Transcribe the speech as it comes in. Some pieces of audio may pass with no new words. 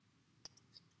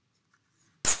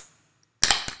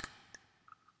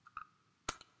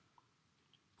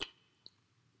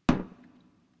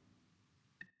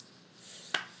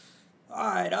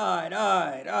All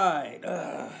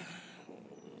right.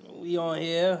 We on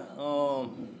here.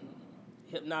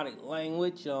 Hypnotic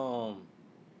Language.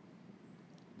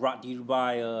 Brought to you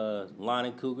by Line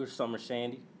and Cougar Summer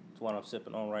Shandy. It's what I'm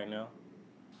sipping on right now.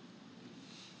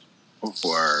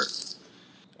 Word.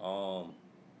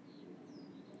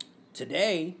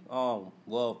 Today,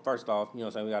 well, first off, you know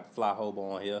what I'm saying, we got the Fly Hobo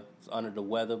on here. It's under the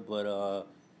weather, but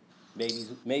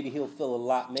maybe he'll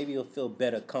feel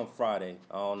better come Friday.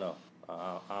 I don't know.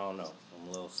 I don't know. I'm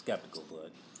a little skeptical,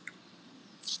 but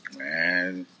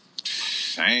Man,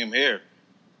 same here.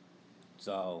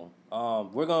 so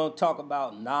we're gonna talk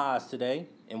about Nas today,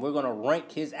 and we're gonna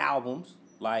rank his albums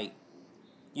like,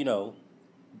 you know,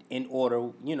 in order,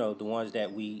 you know, the ones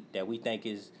that we think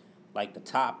is like the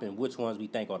top and which ones we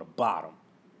think are the bottom.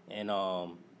 And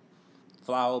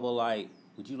Fly Hobo, like,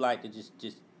 would you like to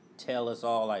just tell us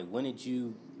all, like, when did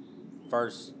you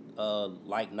first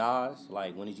like Nas?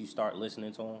 Like, when did you start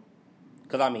listening to him?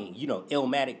 Because, I mean, you know,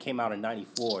 Illmatic came out in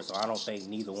 94, so I don't think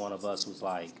neither one of us was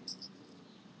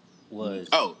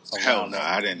Oh, hell around no,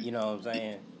 that. I didn't. You know what I'm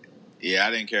saying? Yeah,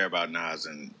 I didn't care about Nas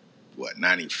in,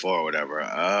 94 or whatever.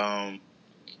 I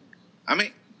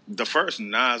mean, the first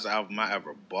Nas album I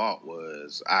ever bought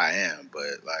was I Am,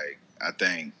 but, like, I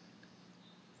think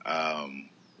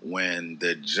when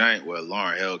the joint with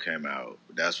Lauryn Hill came out,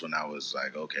 that's when I was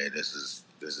like, okay, this is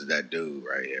that dude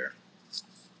right here.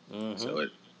 Mm-hmm.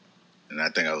 And I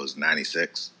think I was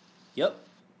 96. Yep.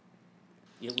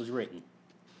 It was written.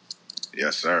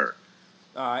 Yes, sir.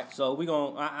 All right, so we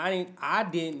gonna. I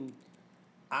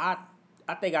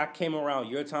think I came around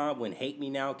your time when Hate Me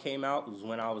Now came out. Was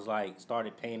when I was like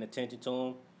started paying attention to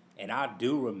him, and I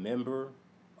do remember,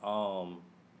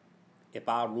 If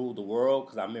I Ruled the World,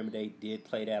 because I remember they did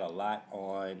play that a lot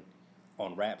on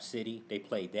Rap City. They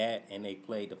played that, and they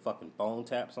played the fucking Phone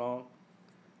Tap song.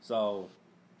 So,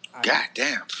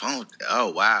 Goddamn phone.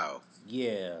 Oh wow.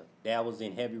 Yeah, that was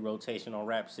in heavy rotation on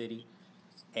Rap City.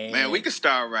 And Man, we could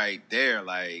start right there.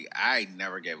 Like, I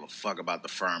never gave a fuck about the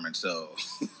firm until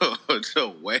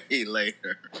until way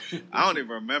later. I don't even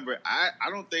remember. I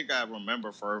don't think I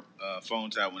remember for Phone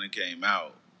Tap when it came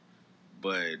out.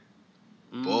 But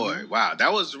boy, wow,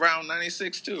 that was around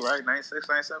 96 too, right? 96,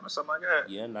 97, something like that.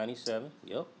 Yeah, 97.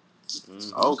 Yep.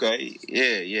 Mm-hmm. Okay.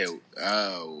 Yeah.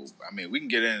 I mean, we can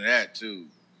get into that too.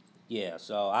 Yeah,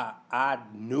 so I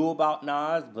knew about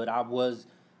Nas, but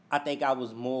I think I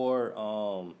was more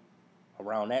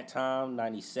around that time,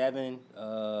 97.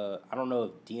 I don't know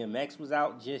if DMX was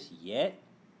out just yet.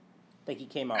 I think he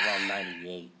came out around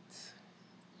 98.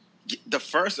 The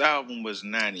first album was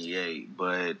 98,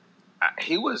 but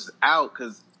he was out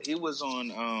because he was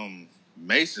on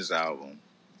Mace's album.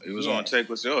 He was on Take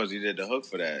What's Yours. He did the hook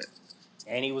for that.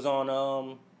 And he was on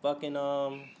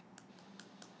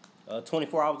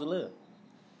 24 Hours to Live.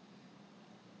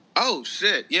 Oh,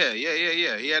 shit. Yeah.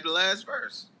 He had the last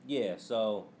verse. Yeah,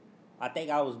 so I think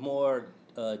I was more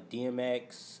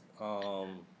DMX.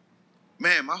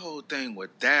 Man, my whole thing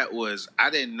with that was I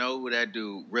didn't know who that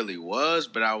dude really was,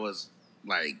 but I was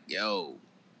like, yo,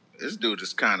 this dude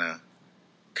just kind of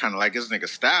like his nigga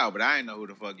style, but I didn't know who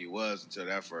the fuck he was until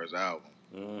that first album.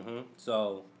 Mm-hmm.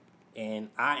 So, and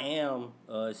I Am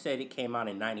said it came out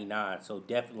in 99, so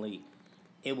definitely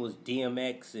it was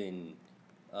DMX and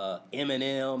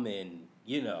Eminem and,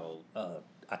 you know,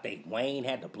 I think Wayne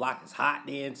had The Block Is Hot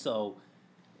then, so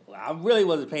I really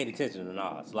wasn't paying attention to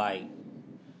Nas. Like,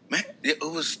 man, it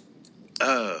was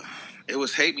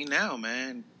Hate Me Now,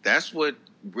 man. That's what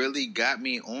really got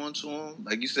me onto him.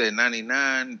 Like you said,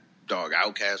 99, dog,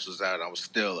 Outkast was out. I was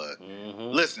still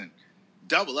listen,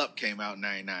 Double Up came out in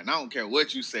 99. I don't care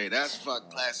what you say. That's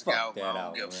classic album. I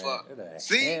don't give a fuck.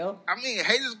 See, hell? I mean,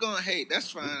 haters gonna hate.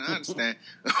 That's fine. I understand.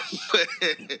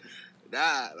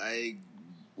 But, like,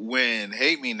 when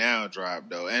Hate Me Now dropped,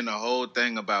 though, and the whole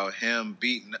thing about him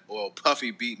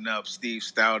Puffy beating up Steve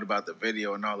Stout about the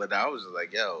video and all of that, I was just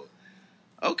like, yo,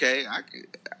 okay, I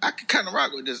could kind of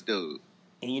rock with this dude.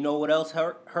 And you know what else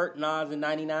hurt Nas in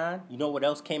 99? You know what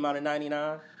else came out in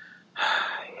 99?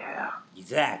 Yeah.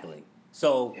 Exactly.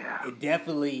 So, It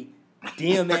definitely,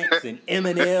 DMX and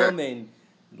Eminem and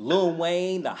Lil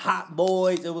Wayne, the Hot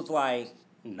Boys, it was like,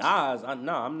 Nas, I'm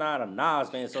not a Nas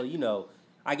fan, so, you know,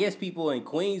 I guess people in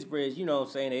Queensbridge, you know what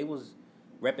I'm saying, they was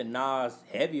repping Nas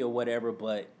heavy or whatever,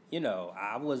 but, you know,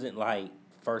 I wasn't, like,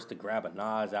 first to grab a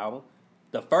Nas album.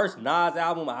 The first Nas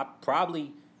album I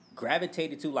probably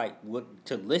gravitated to, like,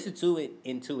 to listen to it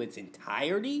into its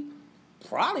entirety,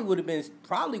 probably was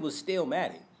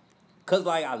Stillmatic. Because,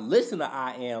 like, I listened to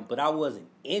I Am, but I wasn't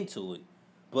into it.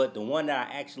 But the one that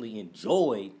I actually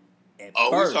enjoyed at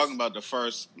first. We're talking about the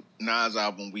first Nas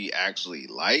album we actually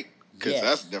liked? Because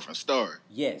that's a different story.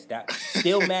 Yes, that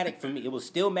Stillmatic for me. It was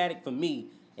Stillmatic for me,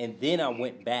 and then I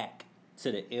went back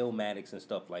to the Illmatics and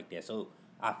stuff like that. So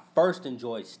I first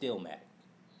enjoyed Stillmatic.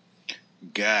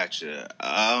 Gotcha.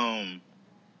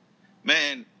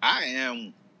 Man,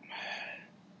 I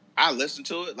listen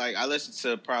to it. Like, I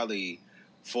listen to probably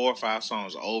 4 or 5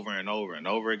 songs over and over and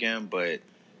over again, but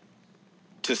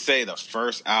to say the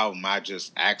first album I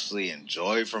just actually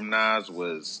enjoyed from Nas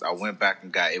was, I went back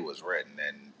and got It Was Written,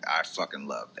 and I fucking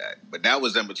loved that. But that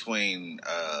was in between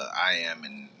I Am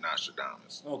and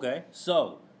Nostradamus. Okay,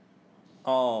 so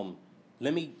I'm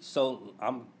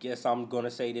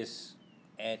gonna say this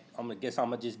I'm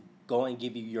gonna just go and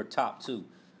give you your top 2.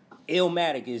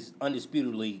 Illmatic is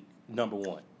undisputedly number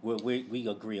 1. We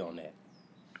agree on that.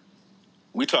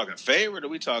 We talking favorite, or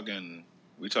we talking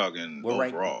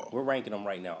overall? We're ranking them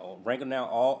right now. Ranking now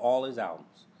all his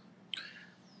albums.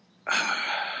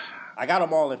 I got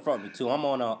them all in front of me too. I'm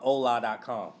on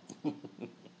Ola.com.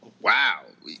 Wow,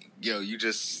 yo, you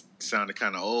just sounded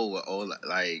kind of old with Ola.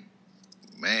 Like,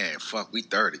 man, fuck, we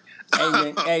 30.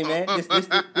 Hey man, this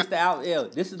the out.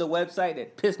 This is the website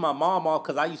that pissed my mom off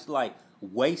because I used to like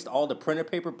waste all the printer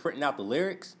paper printing out the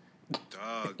lyrics.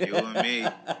 Dog, you and me. You know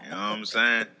what I'm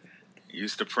saying?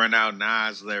 Used to print out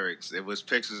Nas lyrics. It was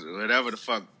pictures, whatever the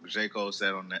fuck J. Cole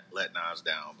said on that, Let Nas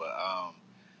Down. But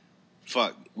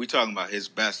fuck, we talking about his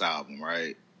best album,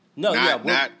 right? No,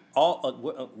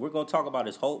 we're gonna talk about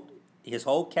his whole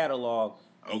catalog,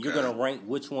 and okay. You're gonna rank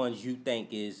which ones you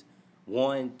think is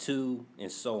 1, 2, and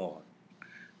so on.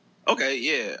 Okay,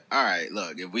 yeah. All right,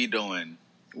 look, if we doing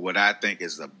what I think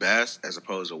is the best as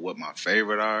opposed to what my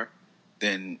favorite are,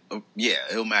 then, yeah,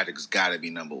 Illmatic's got to be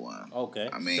number 1. Okay.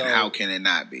 I mean, how can it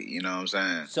not be? You know what I'm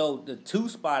saying? So, the 2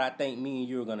 spot, I think me and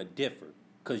you are going to differ.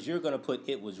 Because you're going to put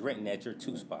It Was Written at your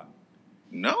 2 spot.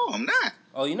 No, I'm not.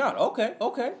 Oh, you're not? Okay.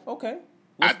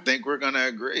 I think we're going to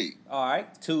agree. All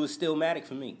right. 2 is Stillmatic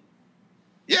for me.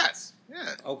 Yes.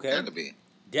 Yeah. Okay. Got to be.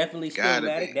 Definitely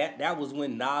Stillmatic. That was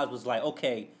when Nas was like,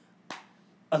 okay,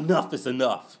 enough is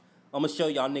enough. I'm going to show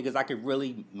y'all niggas I could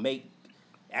really make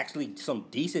actually some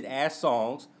decent ass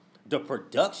songs. The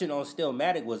production on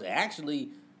Stillmatic was actually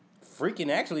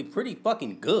pretty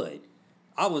fucking good.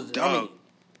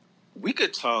 We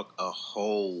could talk a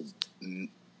whole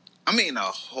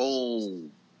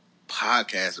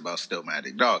podcast about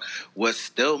Stillmatic. Dog, what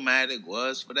Stillmatic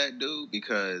was for that dude,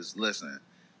 because listen,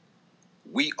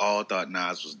 we all thought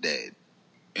Nas was dead.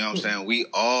 You know what I'm saying? We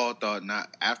all thought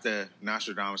after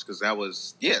Nostradamus, because that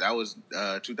was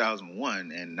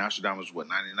 2001, and Nostradamus was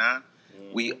 99.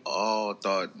 Mm-hmm. We all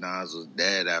thought Nas was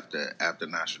dead after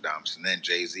Nostradamus, and then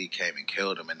Jay-Z came and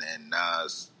killed him, and then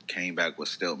Nas came back with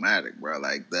Stillmatic, bro.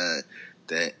 Like the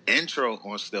intro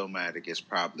on Stillmatic is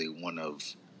probably one of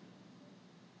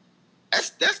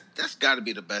that's got to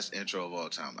be the best intro of all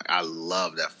time. Like, I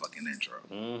love that fucking intro.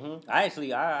 Mm-hmm. I actually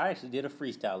did a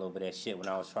freestyle over that shit when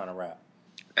I was trying to rap.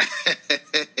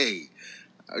 Hey,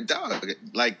 dog,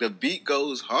 like the beat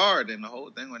goes hard, and the whole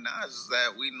thing with Nas is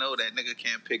that we know that nigga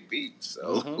can't pick beats.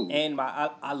 So, and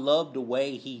I love the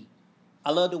way he,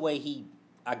 I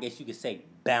guess you could say,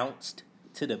 bounced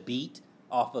to the beat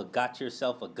off of "Got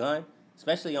Yourself a Gun,"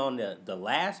 especially on the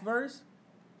last verse.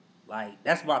 Like,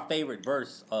 that's my favorite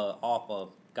verse off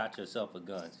of "Got Yourself a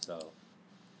Gun." So,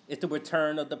 it's the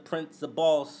return of the Prince, the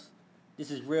boss.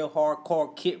 This is real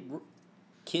hardcore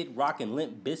Kid Rock and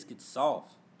Limp Bizkit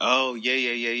soft. Oh,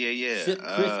 yeah. Sip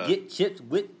Chris get chips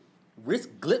with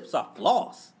wrist glips are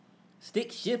floss.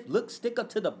 Stick shift stick up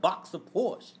to the box of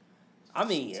Porsche. I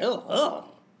mean,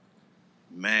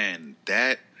 Man,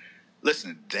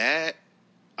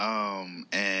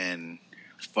 and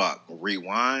fuck,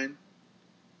 Rewind.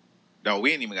 No,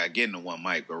 we ain't even got to get into one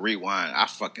mic, but Rewind, I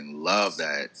fucking love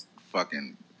that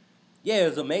fucking... Yeah, it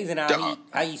was amazing how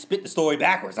he spit the story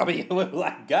backwards. I mean,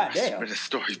 like, goddamn. Spit the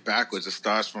story backwards. It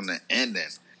starts from the ending.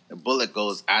 The bullet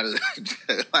goes out of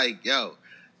the... Like, yo,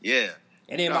 yeah.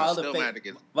 And then my other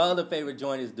favorite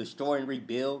joint is Destroy and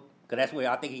Rebuild, because that's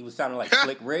where I think he was sounding like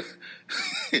Slick Rick.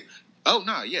 Oh,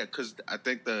 no, yeah, because I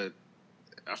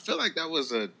feel like that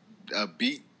was a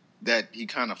beat that he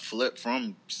kind of flipped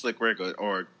from Slick Rick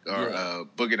or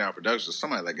Boogie Down Productions or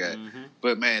somebody like that. Mm-hmm.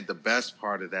 But, man, the best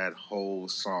part of that whole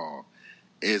song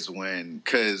is when,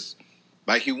 because,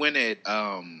 like, he went at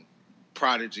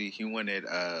Prodigy, he went at,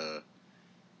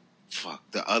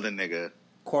 the other nigga.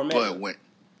 Cormega.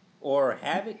 Or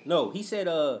Havoc? No, he said,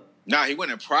 Nah, he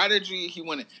went at Prodigy, he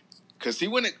went at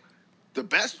the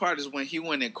best part is when he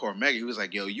went in Cormega, he was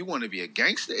like, yo, you want to be a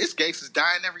gangster? It's gangsters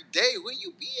dying every day. Where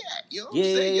you be at? You know what I'm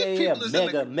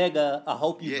saying? Yeah. Mega. I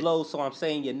hope you blow, so I'm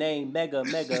saying your name. Mega.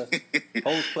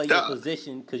 Hoes play your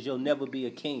position because you'll never be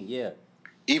a king. Yeah.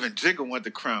 Even Jigga want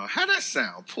the crown. How that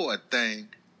sound? Poor thing.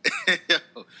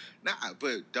 Nah,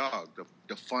 but dog,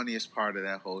 the funniest part of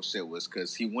that whole shit was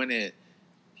because he went in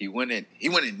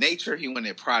Nature, he went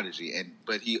in Prodigy,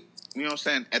 but he, you know what I'm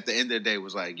saying, at the end of the day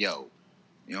was like, yo,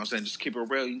 you know what I'm saying, just keep it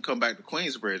real, you can come back to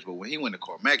Queensbridge. But when he went to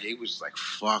Cormega, he was just like,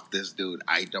 fuck this dude,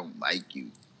 I don't like you.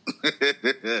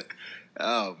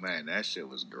 Oh man, that shit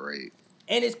was great.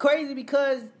 And it's crazy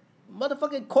because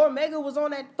motherfucking Cormega was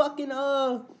on that fucking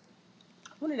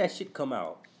when did that shit come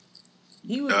out?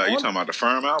 He was you talking about the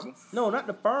Firm album? No, not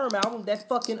the Firm album. That's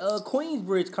fucking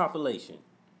Queensbridge compilation.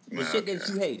 The shit that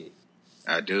you hated.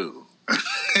 I do.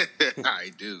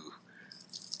 I do.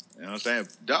 You know what I'm saying?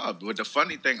 Dog, but the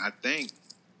funny thing, I think,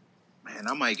 man,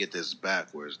 I might get this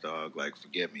backwards, dog. Like,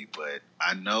 forgive me, but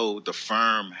I know the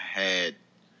Firm it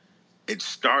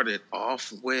started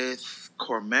off with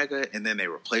Cormega and then they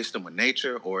replaced them with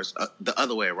Nature, or it's the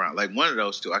other way around. Like, one of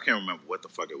those two. I can't remember what the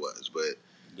fuck it was, but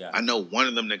I know one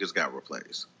of them niggas got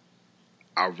replaced.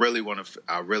 I really want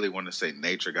to say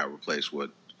Nature got replaced with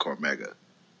Cormega,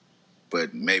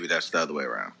 but maybe that's the other way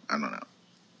around. I don't know.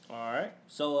 All right.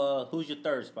 So, who's your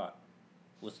third spot?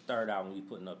 What's the third album you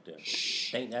putting up there?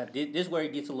 This is where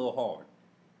it gets a little hard.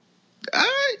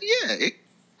 Yeah.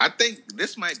 I think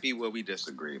this might be where we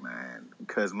disagree, man.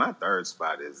 Because my third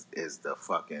spot is the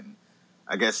fucking,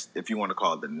 I guess if you want to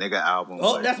call it the nigga album.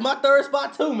 Oh, that's my third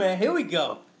spot too, man. Here we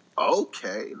go.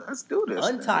 Okay, let's do this.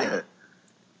 Untitled.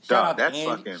 Yeah. Shout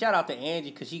out to Angie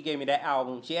because she gave me that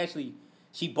album.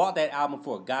 She bought that album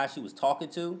for a guy she was talking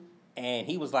to, and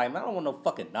he was like, "Man, I don't want no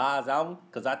fucking Nas album,"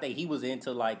 because I think he was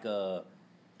into like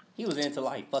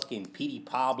fucking Petey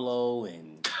Pablo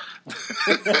and.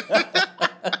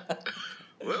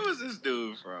 Where was this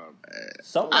dude from, man?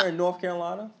 Somewhere in North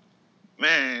Carolina.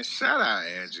 Man, shout out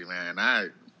Angie,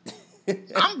 man.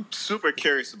 I'm super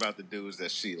curious about the dudes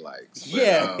that she likes.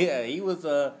 But, yeah. He was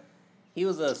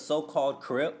a so-called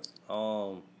Crip.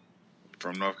 From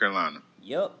North Carolina.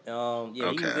 Yep. He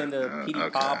was into Petey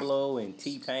Pablo and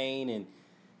T-Pain, and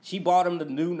she bought him the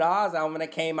new Nas album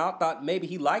that came out. Thought maybe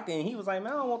he liked it, and he was like,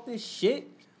 "Man, I don't want this shit."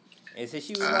 And so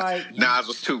she was like, Nas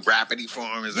was too rapidy for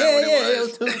him. Is that what it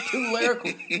was? It was too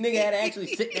lyrical. Nigga had to actually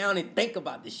sit down and think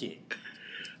about the shit.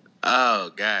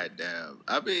 Oh, goddamn.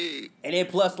 I mean... And then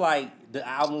plus, like, the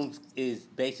album is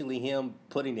basically him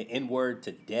putting the N-word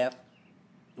to death,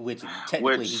 which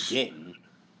technically he didn't.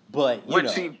 But,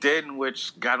 he didn't,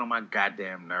 which got on my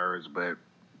goddamn nerves. But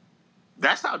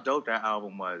that's how dope that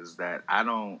album was, that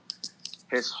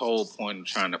his whole point of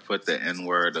trying to put the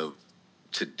N-word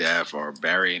to death or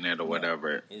burying it or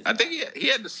whatever. I think he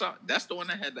had the song. That's the one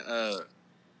that had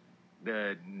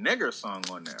the nigger song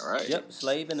on there, right? Yep,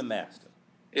 Slave and the Master.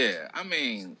 Yeah, I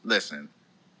mean, listen,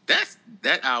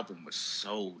 that album was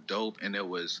so dope, and that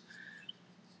was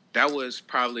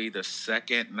probably the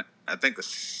second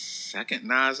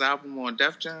Nas album on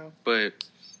Def Jam, but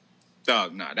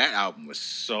dog, that album was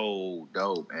so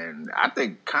dope, and I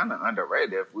think kind of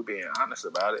underrated if we're being honest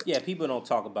about it. Yeah, people don't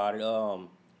talk about it,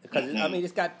 because I mean,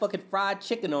 it's got fucking fried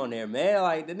chicken on there, man.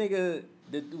 Like the nigga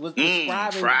was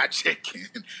describing fried chicken.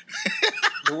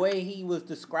 The way he was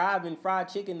describing fried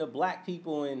chicken to black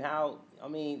people and how it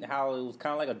was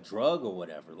kind of like a drug or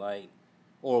whatever, like,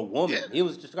 or a woman. Yeah. He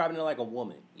was describing it like a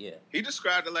woman. Yeah. He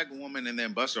described it like a woman, and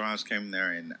then Busta Rhymes came in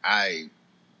there, and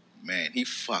he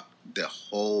fucked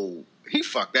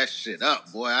that shit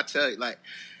up, boy. I tell you, like,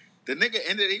 the nigga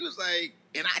ended. He was like,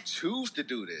 and I choose to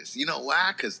do this. You know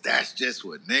why? Because that's just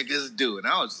what niggas do. And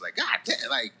I was just like, God damn,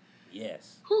 like,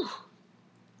 yes. Whew.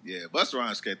 Yeah, Busta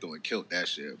Rhymes came through and killed that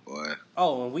shit, boy.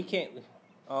 Oh, and we can't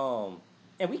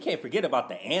forget about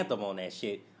the anthem on that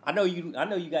shit. I know you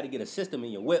got to get a system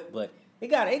in your whip, but it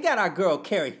got our girl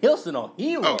Carrie Hilson on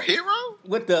Hero. Oh, Hero?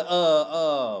 With the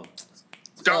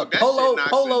Dog,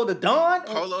 Polo the Don?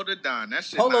 Polo the Don. That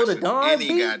shit Polo the Don any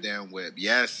beat? Goddamn whip.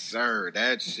 Yes, sir.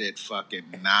 That shit fucking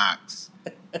knocks.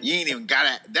 You ain't even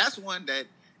gotta. That's one that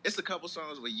it's a couple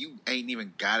songs where you ain't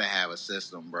even gotta have a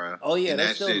system, bro. Oh yeah, and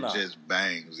that shit just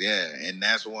bangs. Yeah, and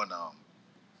that's one of them.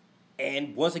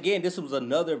 And once again, this was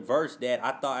another verse that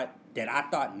I thought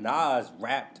Nas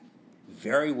rapped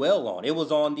very well on. It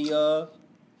was on the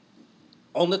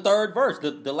third verse.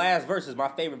 The last verse is my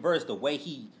favorite verse. The way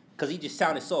because he just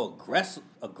sounded so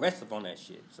aggressive on that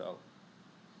shit. So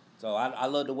I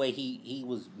love the way he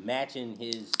was matching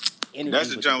his energy.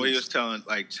 That's the John where he was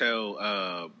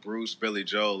tell Bruce, Billy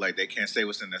Joel, like they can't say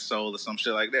what's in their soul or some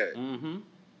shit like that. Mm-hmm.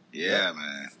 Yeah,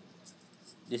 man.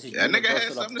 This is that nigga had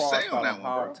Universal something to say on that one,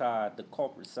 bro. Apartheid, the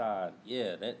corporate side.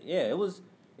 It was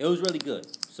really good.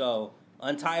 So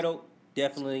Untitled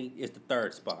definitely is the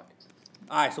third spot.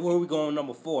 All right, so where are we going?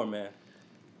 Number 4, man.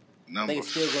 I think it's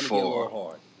still going to get a little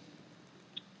hard.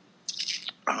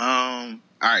 All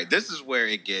right, this is where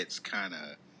it gets kind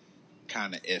of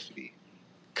iffy,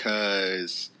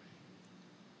 cause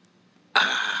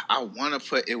I want to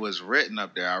put It Was Written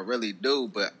up there. I really do,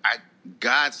 but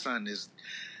Godson is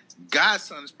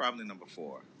probably number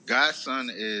 4. Godson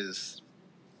is,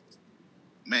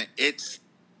 man, it's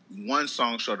one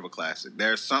song short of a classic.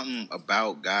 There's something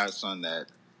about Godson that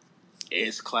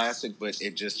is classic, but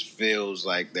it just feels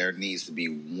like there needs to be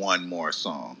one more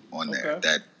song on there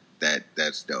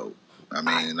that's dope. I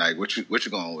mean, what you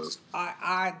going with?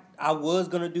 I was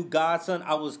gonna do Godson.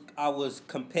 I was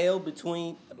compelled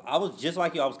between. I was just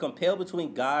like you. I was compelled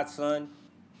between Godson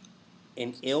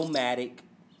and Illmatic,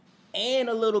 and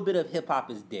a little bit of Hip Hop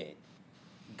Is Dead.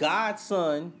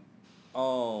 Godson,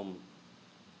 I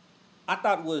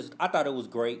thought it was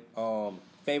great.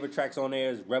 Favorite tracks on there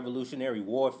is Revolutionary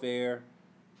Warfare.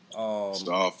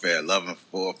 Starfare, Love and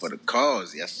for the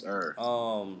cause, yes sir.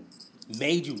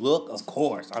 Made You Look, of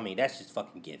course. I mean, that's just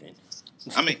fucking given.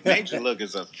 I mean, Made You Look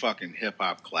is a fucking hip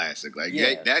hop classic. Like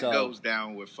that goes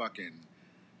down with fucking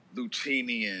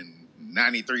Lucchini and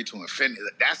 93 to Infinity.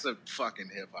 That's a fucking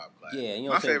hip hop classic. Yeah,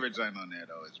 my favorite joint on there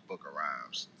though is Book of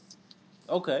Rhymes.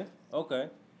 Okay.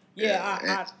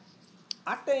 Yeah,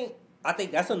 I think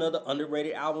that's another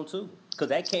underrated album too, because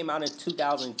that came out in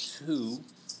 2002.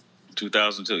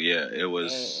 2002, yeah, it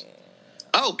was.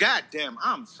 Oh goddamn!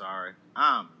 I'm sorry.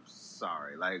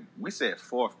 Like we said,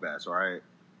 4th best, right?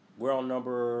 We're on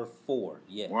number 4.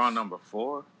 Yeah. We're on number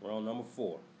 4. We're on number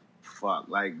 4. Fuck,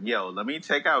 like yo, let me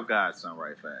take out Godson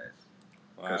right fast.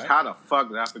 Because how the fuck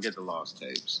did I forget the Lost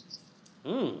Tapes?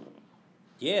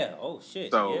 Yeah. Oh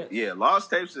shit. So yeah,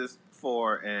 Lost Tapes is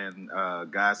 4 and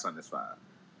Godson is 5.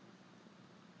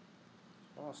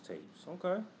 Lost Tapes.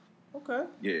 Okay.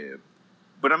 Yeah.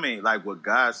 But I mean, like with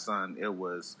Godson, it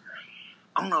was,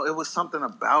 I don't know, it was something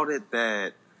about it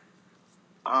that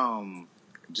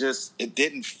just, it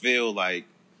didn't feel like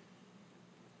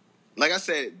I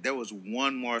said, there was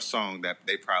one more song that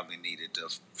they probably needed to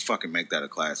fucking make that a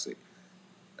classic.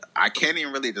 I can't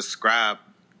even really describe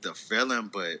the feeling,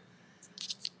 but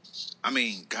I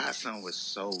mean, Godson was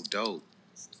so dope.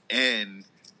 And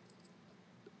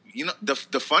you know, the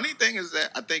funny thing is that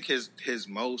I think his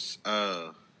most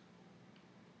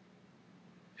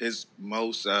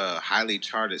highly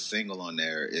charted single on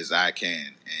there is I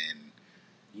Can. And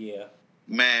yeah,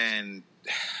 man,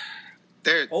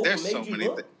 there's so many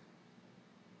things.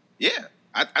 Yeah,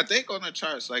 I think on the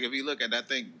charts, like if you look at, I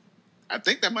think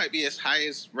that might be his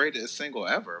highest rated single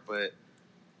ever. But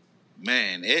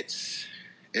man, it's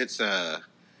I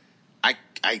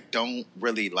don't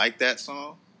really like that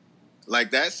song.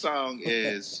 Like that song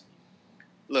is.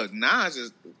 Look, Nas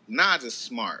is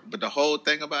smart, but the whole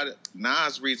thing about it,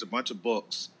 Nas reads a bunch of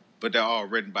books, but they're all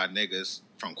written by niggas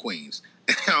from Queens.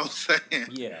 You know what I'm saying?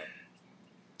 Yeah.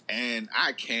 And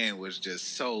I Can was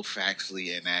just so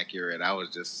factually inaccurate. I was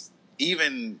just,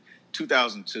 even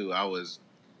 2002, I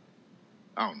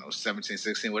don't know, 17,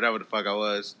 16, whatever the fuck I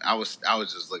was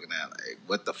just looking at like,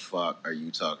 what the fuck are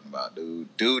you talking about,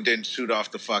 dude? Dude didn't shoot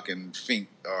off the fucking Fink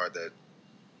or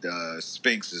the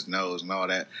Sphinx's nose and all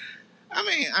that. I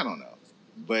mean, I don't know,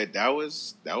 but that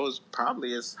was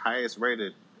probably his highest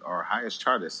rated or highest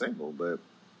charted single. But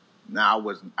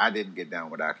I didn't get down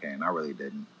with I Can. I really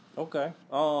didn't. Okay.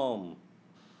 You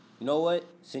know what?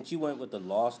 Since you went with the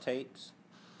Lost Tapes,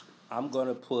 I'm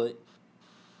gonna put.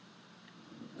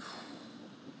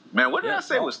 Man, what did I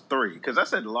say was 3? Because I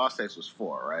said the Lost Tapes was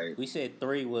 4, right? We said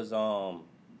 3 was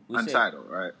Untitled,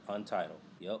 right? Untitled.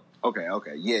 Yep. Okay.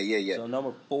 Yeah. So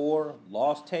number 4,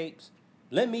 Lost Tapes.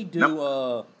 Let me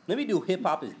do Hip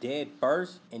Hop Is Dead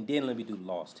first, and then let me do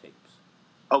Lost Tapes.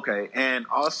 Okay, and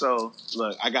also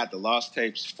look, I got the Lost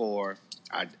Tapes 4.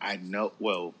 I know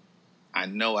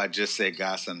I just said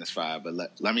Godson is 5, but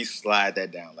let me slide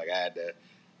that down. Like I had to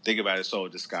think about his whole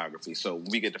discography. So when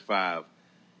we get to 5,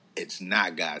 it's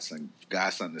not Godson.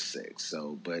 Godson is 6.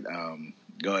 So, but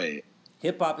go ahead.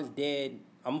 Hip Hop Is Dead.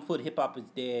 I'm gonna put Hip Hop Is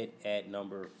Dead at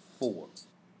number 4.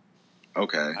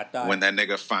 Okay. When that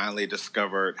nigga finally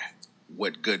discovered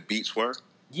what good beats were?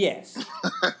 Yes.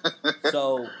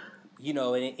 So, you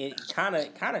know, and it kind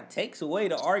of takes away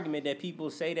the argument that people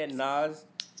say that Nas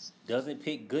doesn't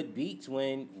pick good beats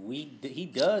when he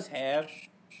does have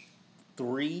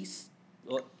 3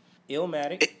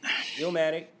 Illmatic,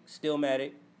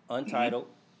 Stillmatic, Untitled,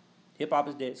 Hip Hop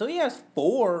Is Dead. So he has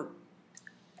 4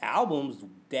 albums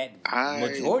that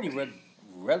majority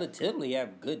relatively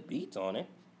have good beats on it.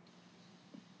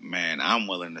 Man, I'm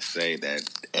willing to say that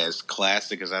as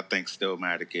classic as I think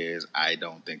Stillmatic is, I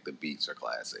don't think the beats are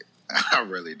classic. I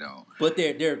really don't. But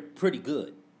they're pretty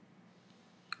good.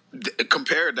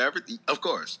 Compared to everything, of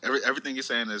course, everything you're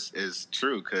saying is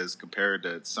true, because compared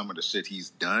to some of the shit he's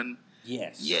done,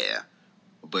 yes, yeah.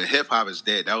 But Hip Hop Is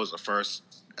Dead, that was the first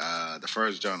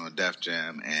joint on Def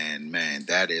Jam, and man,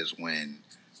 that is when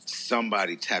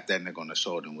somebody tapped that nigga on the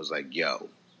shoulder and was like, "Yo,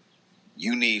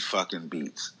 you need fucking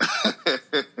beats."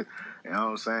 You know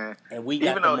what I'm saying? And we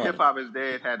got even though money. Hip Hop Is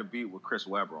Dead had a beat with Chris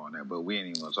Webber on that, but we ain't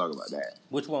even gonna talk about that.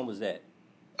 Which one was that?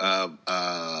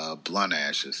 Blunt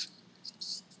Ashes.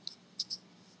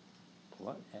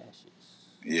 Blunt Ashes.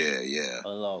 Yeah.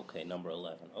 Oh, okay, number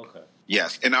 11. Okay.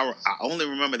 Yes, and I only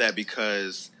remember that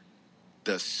because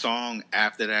the song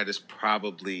after that is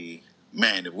probably,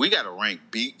 man, if we got to rank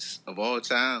beats of all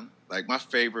time, like my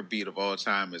favorite beat of all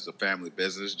time is the Family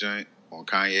Business joint on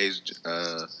Kanye's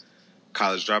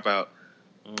College Dropout.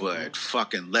 Mm-hmm. But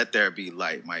fucking Let There Be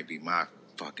Light might be my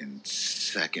fucking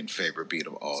second favorite beat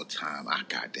of all time. I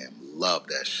goddamn love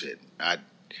that shit.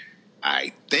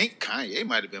 I think Kanye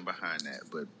might have been behind that,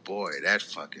 but boy, that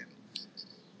fucking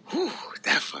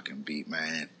beat,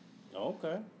 man.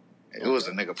 Okay. It was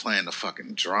a nigga playing the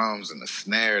fucking drums and the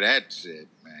snare. That shit,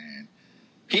 man.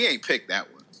 He ain't picked that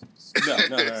one. No.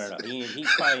 He ain't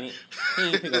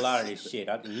pick a lot of this shit.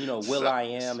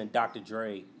 will.i.am and Dr.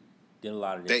 Dre did a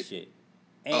lot of this shit.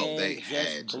 And they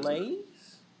Just Blaze?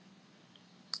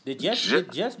 Did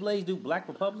Just Blaze do Black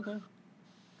Republican?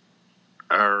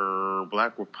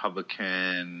 Black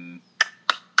Republican.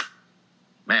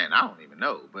 Man, I don't even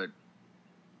know, but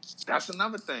that's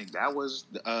another thing. That was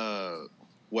the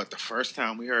first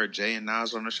time we heard Jay and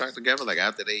Nas on the track together, like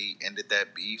after they ended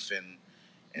that beef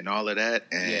and all of that.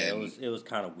 And yeah, it was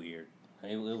kind of weird.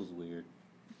 It was weird.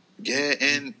 Yeah,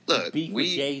 and look, beef with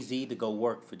Jay-Z to go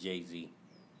work for Jay-Z.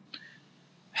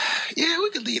 Yeah, we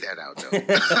could leave that out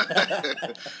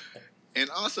though. And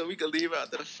also we could leave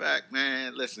out the fact,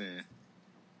 man, listen,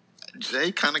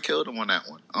 Jay kind of killed him on that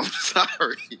one. I'm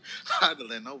sorry.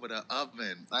 Idling over the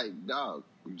oven. Like, dog,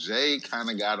 Jay kind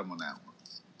of got him on that one.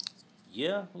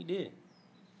 Yeah, he did.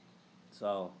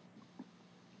 So,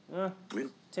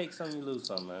 take some, you lose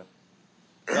some, man.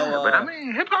 So, but I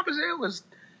mean, Hip Hop Is Dead was...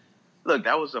 Look,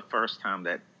 that was the first time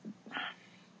that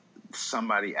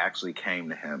somebody actually came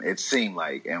to him, it seemed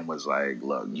like, and was like,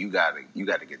 look, you gotta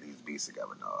get these beats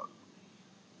together, dog.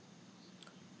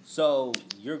 So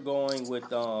you're going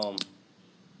with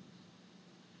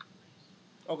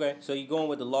okay, so you're going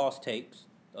with the Lost Tapes.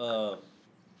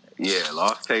 Yeah,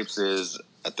 Lost Tapes is,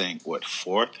 I think, what,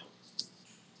 4th?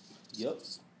 Yep.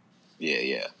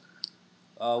 Yeah.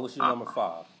 What's your number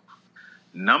 5?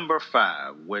 Number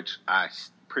 5, which I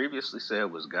previously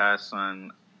said was God's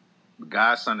Son.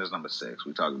 God's Son is number 6.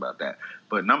 We talked about that.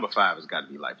 But number 5 has got to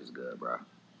be Life Is Good, bro.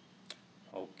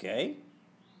 Okay.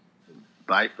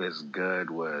 Life Is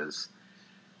Good was...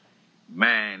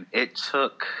 Man, it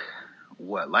took...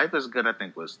 What? Life Is Good, I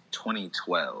think, was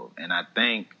 2012. And I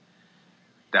think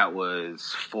that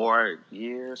was 4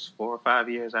 or 5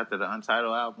 years after the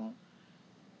Untitled album.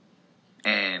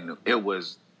 And it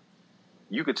was...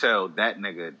 You could tell that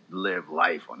nigga lived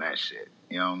life on that shit.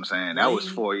 You know what I'm saying? That was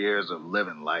 4 years of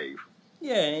living life.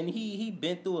 Yeah, and he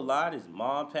been through a lot. His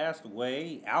mom passed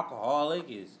away, alcoholic.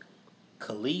 His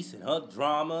Khalees and her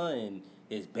drama, and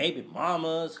his baby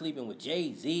mama sleeping with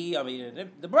Jay-Z. I mean,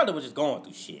 the brother was just going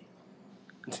through shit.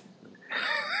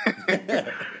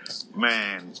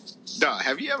 Man, dog,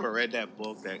 have you ever read that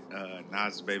book that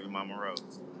Nas' baby mama wrote?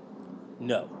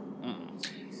 No.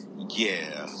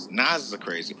 Yeah, Nas is a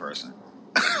crazy person.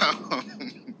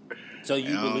 So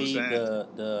you believe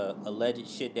the alleged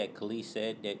shit that Khalees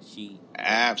said that she...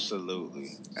 Absolutely.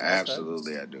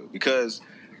 Absolutely, I do. Because,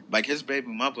 like, his baby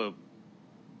mother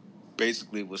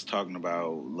basically was talking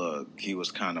about, look, he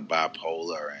was kind of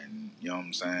bipolar and, you know what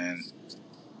I'm saying?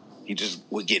 He just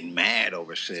would get mad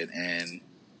over shit. And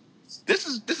this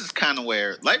is kind of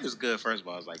where... Life Is Good, first of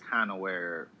all, is, like, kind of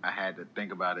where I had to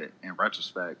think about it in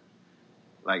retrospect.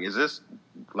 Like, is this...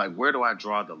 Like, where do I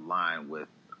draw the line with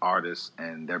artists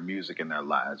and their music and their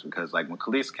lives? Because, like, when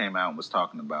Khalees came out and was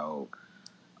talking about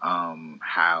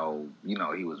how, you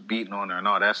know, he was beating on her and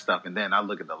all that stuff, and then I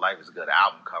look at the Life Is Good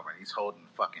album cover and he's holding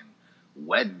a fucking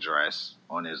wedding dress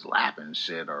on his lap and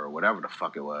shit, or whatever the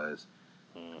fuck it was.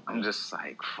 Mm-hmm. I'm just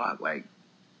like, fuck, like,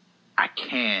 I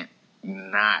can't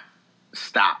not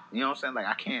stop. You know what I'm saying? Like,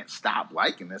 I can't stop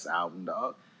liking this album,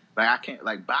 dog. Like, I can't,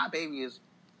 like, Bye Baby is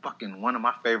fucking one of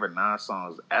my favorite Nas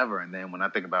songs ever, and then when I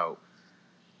think about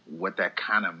what that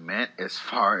kind of meant as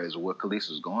far as what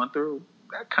Khalees was going through,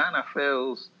 that kind of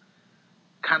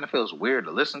feels weird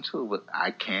to listen to, but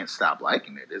I can't stop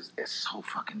liking it. It's so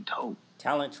fucking dope.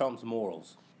 Talent trumps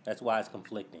morals. That's why it's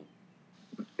conflicting.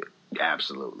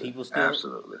 Absolutely. People still,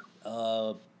 absolutely.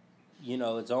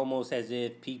 It's almost as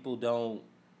if people are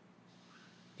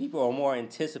more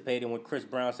anticipating when Chris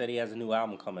Brown said he has a new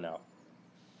album coming out.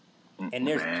 And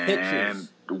there's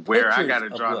pictures. I gotta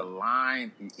draw the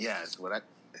line. Yes,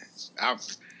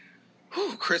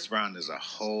 Chris Brown is a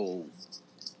whole.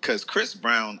 Because Chris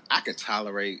Brown, I could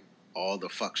tolerate all the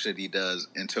fuck shit he does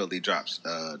until he drops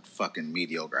a fucking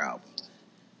mediocre album.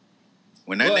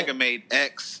 When that nigga made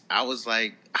X, I was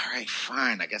like, all right,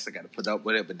 fine. I guess I got to put up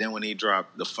with it. But then when he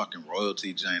dropped the fucking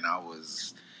royalty joint, I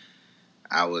was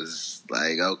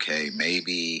like, okay,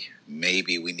 maybe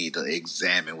we need to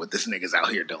examine what this nigga's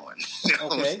out here doing. You know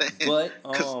okay, but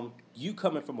you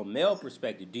coming from a male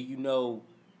perspective, do you know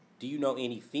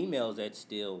any females that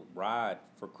still ride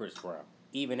for Chris Brown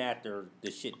even after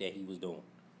the shit that he was doing?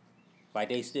 Like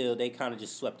they kind of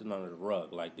just swept it under the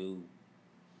rug. Like, do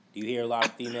you hear a lot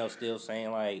of females still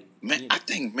saying like? Man, I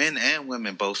think men and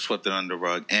women both swept it under the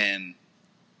rug, and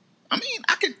I mean,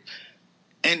 I could,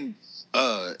 and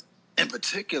in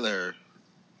particular,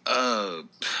 my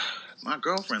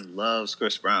girlfriend loves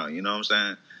Chris Brown. You know what I'm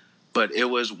saying? But it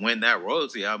was when that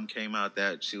royalty album came out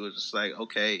that she was just like,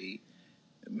 okay,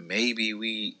 maybe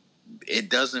the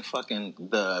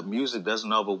music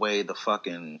doesn't overweigh the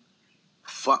fucking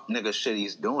fuck nigga shit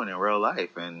he's doing in real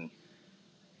life. And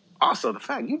also the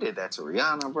fact you did that to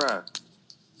Rihanna, bruh.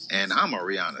 And I'm a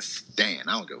Rihanna stan.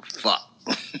 I don't give a fuck.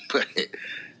 But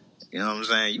you know what I'm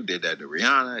saying? You did that to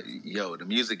Rihanna. Yo, the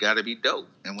music gotta be dope.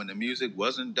 And when the music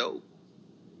wasn't dope,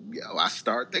 yo, I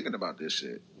start thinking about this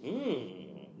shit.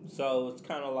 So it's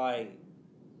kind of like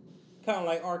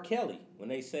R. Kelly. When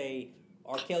they say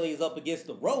R. Kelly is up against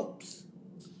the ropes,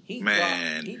 he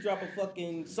drop a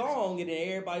fucking song and then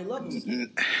everybody loves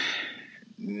him.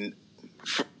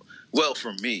 Well,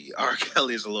 for me, R.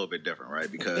 Kelly is a little bit different,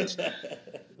 right? Because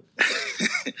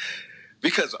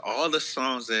because all the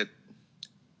songs that,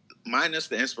 minus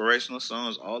the inspirational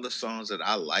songs, all the songs that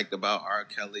I liked about R.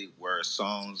 Kelly were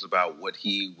songs about what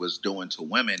he was doing to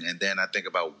women, and then I think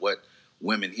about what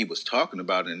women he was talking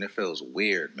about, and it feels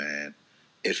weird, man.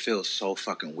 It feels so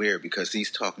fucking weird because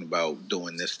he's talking about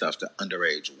doing this stuff to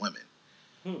underage women.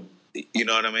 You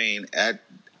know what I mean?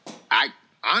 I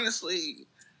honestly,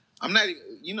 I'm not even,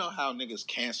 you know how niggas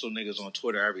cancel niggas on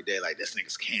Twitter every day, like this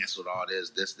nigga's canceled all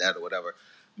this, that, or whatever.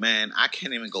 Man, I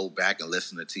can't even go back and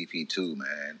listen to TP2,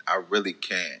 man. I really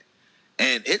can't.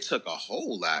 And it took a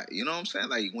whole lot. You know what I'm saying?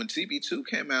 Like when TP2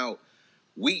 came out,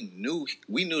 we knew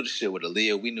the shit with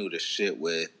Aaliyah. We knew the shit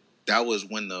with, that was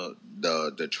when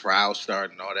the trial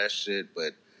started and all that shit.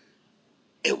 But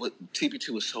TP2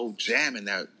 was so jamming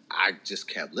that I just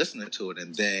kept listening to it.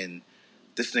 And then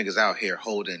this nigga's out here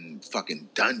holding fucking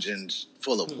dungeons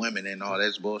full of women and all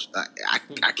that bullshit.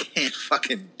 I can't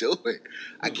fucking do it.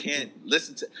 I can't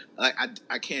listen to, like,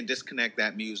 I can't disconnect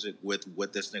that music with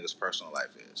what this nigga's personal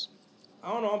life is. I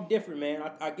don't know. I'm different,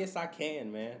 man. I guess I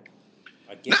can, man.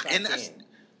 I can.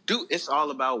 Dude, it's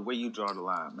all about where you draw the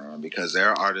line, man. Because there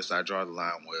are artists I draw the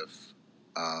line with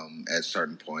at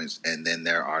certain points, and then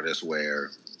there are artists where,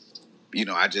 you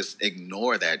know, I just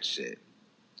ignore that shit.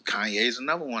 Kanye's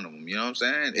another one of them. You know what I'm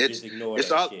saying? Just ignore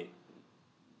that shit.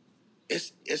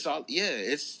 It's all,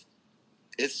 yeah.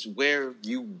 It's where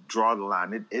you draw the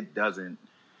line. It doesn't,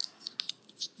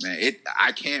 man.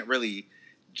 I can't really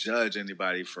judge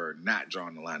anybody for not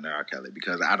drawing the line to R. Kelly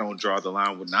because I don't draw the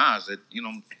line with Nas. That, you know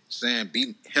what I'm saying,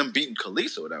 beating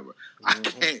Khalees or whatever. I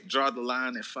can't draw the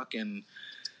line at fucking,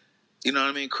 you know what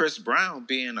I mean, Chris Brown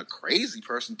being a crazy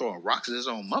person throwing rocks at his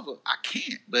own mother. I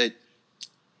can't. But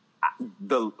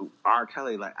the R.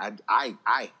 Kelly, like I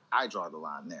draw the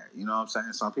line there. You know what I'm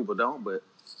saying? Some people don't, but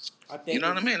I think, you know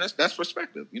what I mean? That's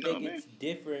perspective. You know what I mean? It's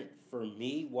different for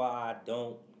me why I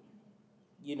don't,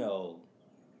 you know.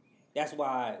 That's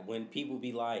why when people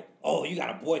be like, "Oh, you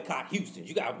gotta boycott Houston,"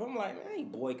 I'm like, I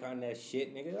ain't boycotting that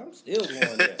shit, nigga. I'm still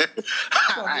going there.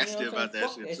 I asked you about that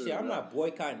shit too. I'm not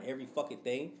boycotting every fucking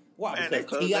thing. Why? Man,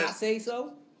 because T.I. say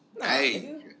so? Nah, hey,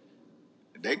 nigga.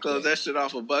 They closed that shit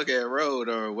off of Buckhead Road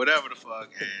or whatever the fuck.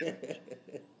 And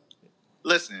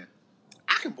listen,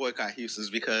 I can boycott Houston's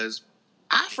because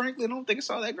I frankly don't think it's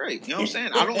all that great. You know what I'm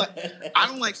saying? I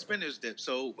don't like spinach dip,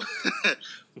 so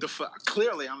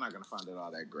clearly I'm not gonna find it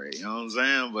all that great. You know what I'm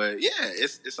saying? But yeah,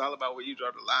 it's all about where you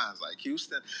draw the lines. Like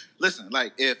Houston, listen,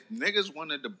 like if niggas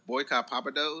wanted to boycott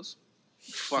Papa Do's,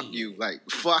 fuck you. Like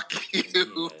fuck you.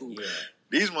 Yeah.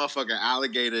 These motherfucking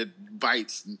alligator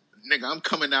bites nigga, I'm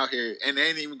coming out here and there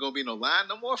ain't even gonna be no line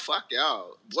no more. Fuck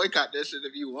y'all. Boycott that shit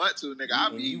if you want to,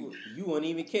 nigga. You wouldn't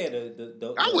even care.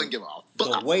 I wouldn't give a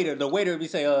fuck. The waiter would be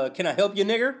say, "Can I help you,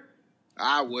 nigger?"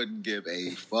 I wouldn't give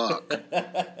a fuck.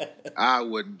 I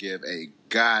wouldn't give a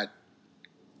god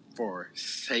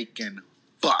forsaken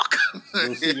fuck.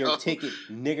 You'll see your ticket,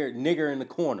 nigger in the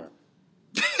corner.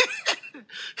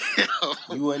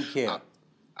 You wouldn't care.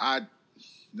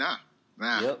 Nah.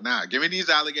 Give me these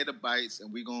alligator bites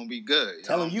and we gonna be good.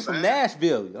 Tell them you from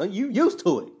Nashville. You used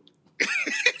to it.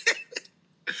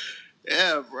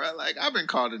 Yeah, bro. Like, I've been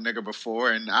called a nigger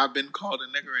before, and I've been called a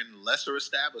nigger in lesser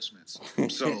establishments.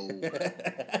 So,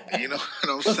 you know what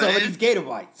I'm saying? What's up with these gator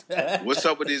bites? What's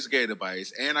up with these gator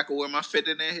bites? And I can wear my fit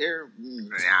in their hair?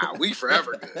 Nah, we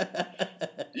forever good.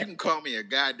 You can call me a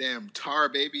goddamn tar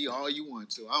baby all you want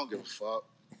to. I don't give a fuck.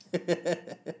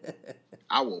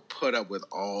 I will put up with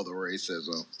all the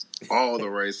racism. All the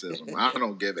racism. I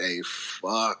don't give a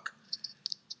fuck.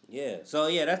 Yeah. So,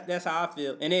 yeah, that's how I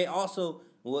feel. And then also...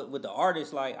 With the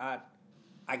artists, like,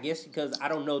 I guess because I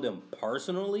don't know them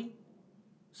personally,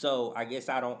 so I guess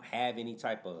I don't have any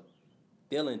type of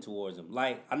feeling towards them.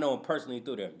 Like, I know them personally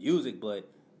through their music, but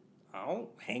I don't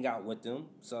hang out with them,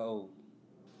 so...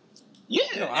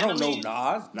 Yeah. I don't know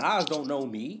Nas. Nas don't know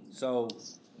me, so...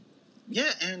 Yeah,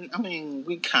 and, I mean,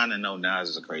 we kind of know Nas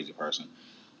is a crazy person.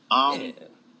 Yeah.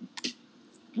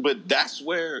 But that's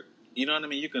where, you know what I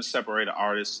mean, you can separate an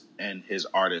artist and his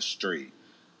artistry.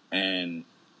 And...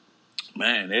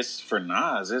 man, it's for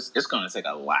Nas. It's going to take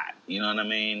a lot. You know what I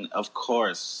mean? Of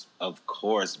course,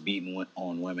 beating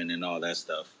on women and all that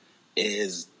stuff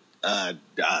is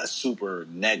super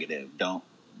negative.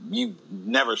 You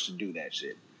never should do that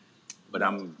shit. But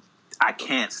I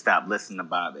can't stop listening to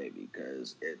Bye Baby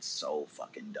because it's so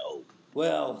fucking dope.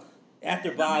 Well,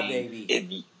 after Bye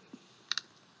Baby,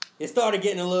 it started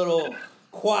getting a little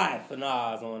quiet for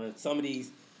Nas on some of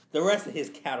these. The rest of his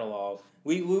catalog.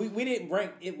 We didn't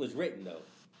rank It Was Written, though.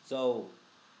 So,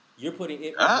 you're putting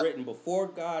It Was Written before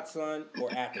God's Son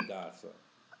or after God's Son?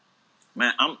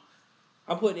 Man, I'm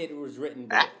putting It Was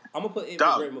Written... I'm going to put It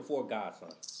Was Written before God's Son.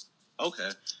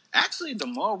 Okay. Actually, the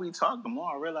more we talk, the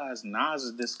more I realize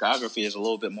Nas' discography is a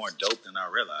little bit more dope than I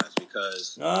realized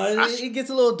because... it gets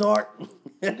a little dark.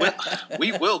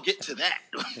 we will get to that.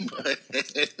 But,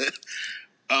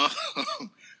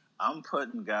 I'm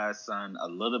putting God's Son a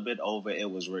little bit over It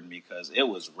Was Written because It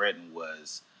Was Written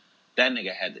was... that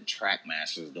nigga had the track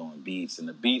masters doing beats, and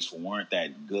the beats weren't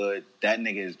that good. That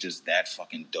nigga is just that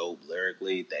fucking dope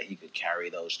lyrically that he could carry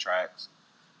those tracks.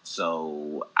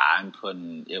 So I'm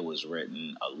putting It Was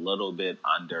Written a little bit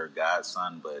under God's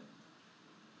Son, but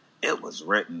It Was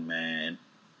Written, man,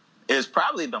 is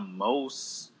probably the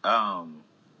most...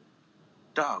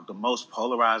 the most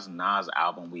polarized Nas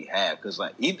album we have. Because,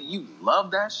 like, either you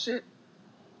love that shit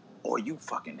or you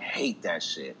fucking hate that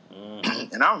shit.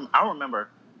 Mm-hmm. And I remember,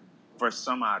 for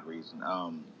some odd reason,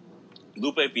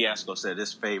 Lupe Fiasco said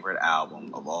his favorite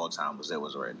album of all time was It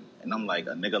Was Written. And I'm like,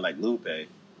 a nigga like Lupe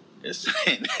is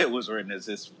saying It Was Written is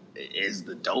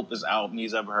the dopest album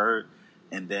he's ever heard.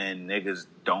 And then niggas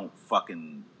don't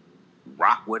fucking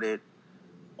rock with it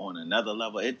on another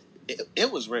level.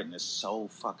 It Was Written is so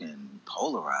fucking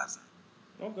polarizing.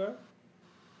 Okay.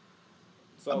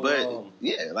 So, but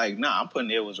I'm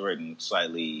putting It Was Written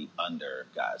slightly under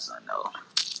God's Son, though.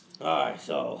 All right,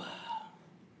 so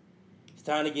it's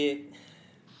time to get.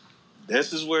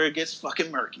 This is where it gets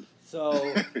fucking murky.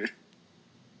 So,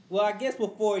 well, I guess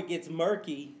before it gets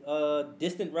murky,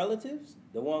 Distant Relatives,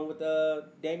 the one with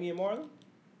Damian Marley.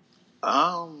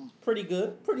 Pretty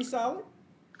good, pretty solid.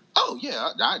 Oh yeah,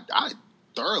 I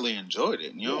thoroughly enjoyed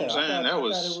it. You know what I'm saying? I thought it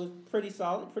was pretty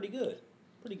solid, pretty good.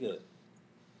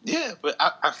 Yeah, but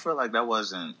I feel like that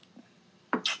wasn't...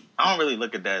 I don't really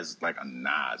look at that as like a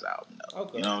Nas album, though.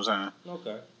 Okay. You know what I'm saying?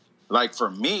 Okay. Like, for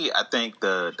me, I think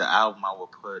the album I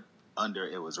would put under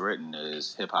It Was Written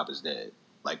is Hip Hop Is Dead.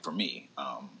 Like, for me.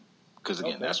 Because,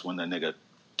 again, that's when the nigga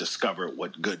discovered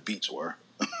what good beats were.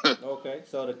 Okay.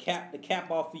 So the cap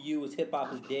off for you is Hip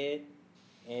Hop Is Dead.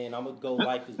 And I'm going to go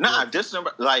Life Is Good.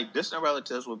 Distant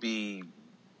Relatives would be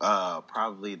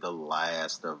probably the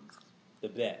last of... the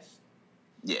best.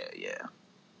 Yeah.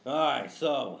 All right,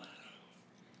 so...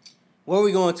 where are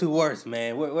we going to worse,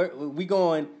 man? We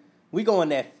going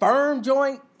that Firm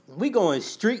joint? We going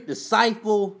Street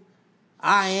Disciple?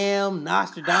 I Am,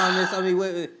 Nostradamus? I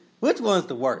mean, which one's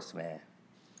the worst, man?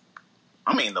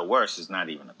 I mean, the worst is not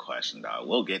even a question, dog.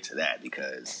 We'll get to that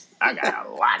because I got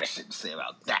a lot of shit to say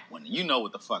about that one. You know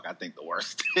what the fuck I think the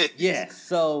worst is. Yeah,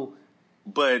 so...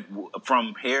 but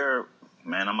from here,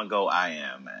 man, I'm going to go I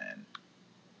Am, man.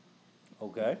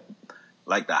 Okay.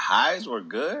 Like, the highs were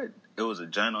good, It was a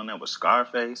joint on there with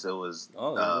Scarface. It was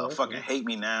fucking right. Hate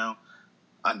Me Now.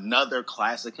 Another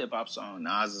classic hip hop song.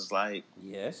 Nas is like.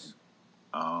 Yes.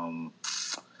 And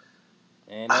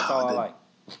that's all I like.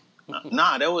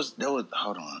 Nah, there was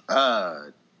hold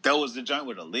on. There was the joint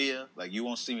with Aaliyah, like You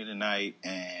Won't See Me Tonight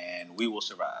and We Will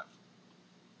Survive.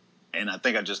 And I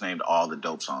think I just named all the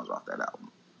dope songs off that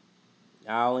album.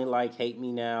 I only like Hate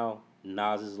Me Now,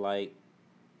 Nas is like,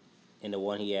 and the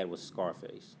one he had was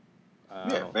Scarface.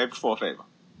 Favorite before favor.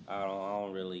 I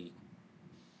don't really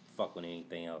fuck with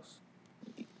anything else.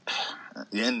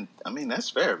 And I mean that's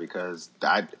fair because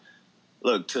I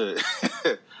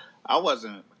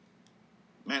wasn't.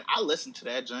 Man, I listened to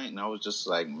that joint and I was just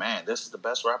like, man, this is the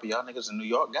best rapper y'all niggas in New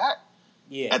York got.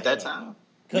 Yeah, at that time.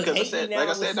 Because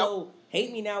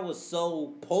Hate Me Now was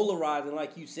so polarizing,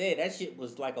 like you said. That shit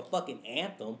was like a fucking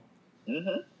anthem.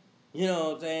 Mm-hmm. You know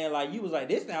what I'm saying? Like, you was like,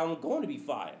 this album going to be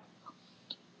fire.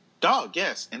 Dog,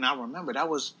 yes. And I remember that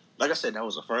was, like I said, that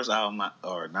was the first album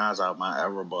or Nas album I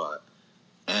ever bought.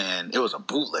 And it was a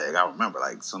bootleg. I remember,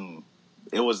 like,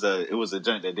 it was a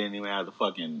joint that didn't even have the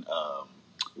fucking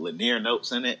Lanier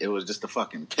notes in it. It was just a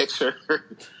fucking picture.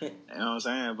 You know what I'm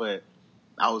saying? But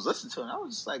I was listening to it and I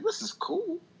was just like, this is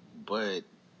cool. But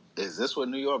is this what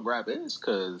New York rap is?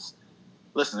 Because,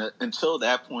 listen, until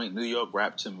that point, New York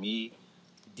rap to me...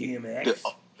 DMX?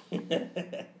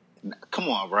 Come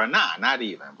on, bro. Nah, not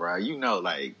even, bro. You know,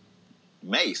 like,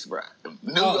 Mace, bro.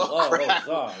 New York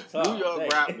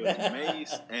rap was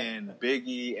Mace and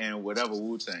Biggie and whatever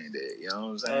Wu-Tang did. You know what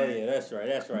I'm saying? Oh, yeah, that's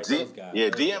right. Those guys. Yeah,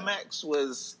 DMX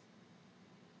was...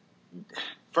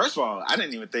 First of all, I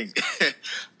didn't even think...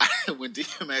 when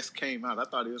DMX came out, I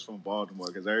thought he was from Baltimore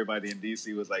because everybody in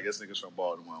D.C. was like, this nigga's from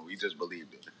Baltimore. We just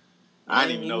believed it. I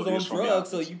didn't even know he was from drugs,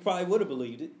 so you probably would have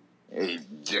believed it.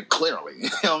 Clearly. You know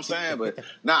what I'm saying? But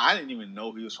I didn't even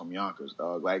know he was from Yonkers,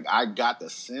 dog. Like, I got the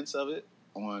sense of it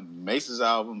on Mace's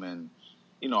album and,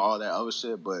 you know, all that other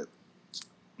shit. But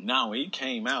when he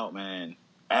came out, man,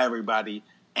 everybody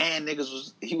and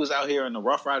niggas he was out here in the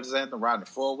Rough Riders anthem riding the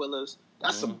four-wheelers.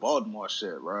 That's some Baltimore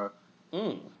shit, bro.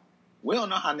 We don't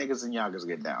know how niggas in Yonkers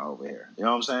get down over here. You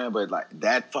know what I'm saying? But, like,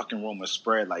 that fucking rumor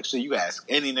spread. Like, so you ask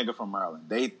any nigga from Maryland,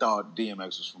 they thought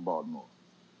DMX was from Baltimore.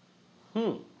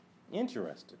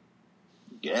 Interesting.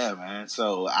 Yeah, man.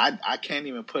 So I can't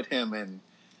even put him in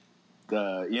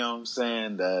the, you know what I'm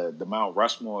saying, the Mount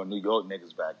Rushmore of New York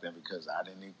niggas back then because I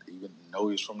didn't even know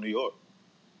he was from New York.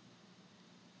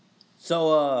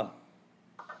 So,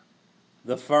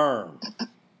 The Firm.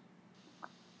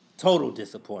 Total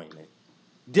disappointment.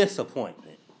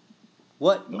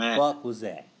 What the fuck was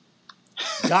that?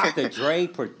 Dr. Dre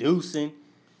producing.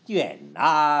 You had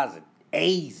Nas and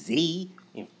AZ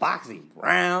and Foxy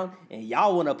Brown, and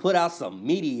y'all want to put out some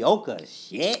mediocre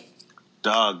shit?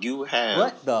 Dog, you have...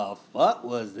 What the fuck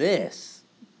was this?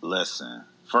 Listen,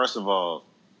 first of all,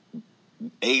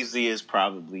 AZ is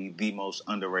probably the most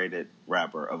underrated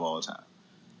rapper of all time.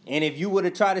 And if you would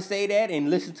have tried to say that and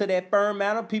listened to that Firm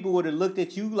album, people would have looked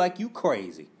at you like you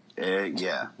crazy.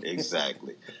 Yeah,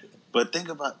 exactly. But think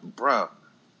about, bro,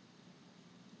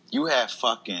 you had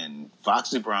fucking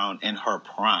Foxy Brown in her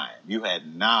prime. You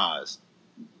had Nas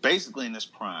basically in his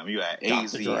prime. You had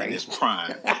AZ in his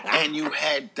prime. And you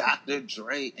had Dr.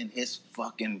 Dre in his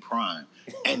fucking prime.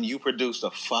 And you produced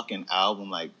a fucking album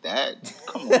like that?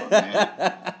 Come on,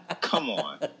 man. Come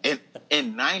on.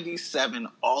 In 97,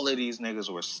 all of these niggas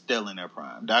were still in their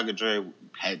prime. Dr. Dre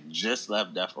had just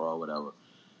left Death Row or whatever.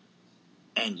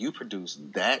 And you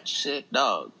produced that shit,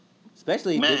 dog.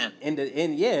 Especially, man. And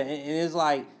it's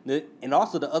like, and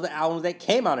also the other albums that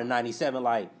came out in 97,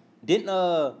 like, didn't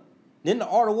the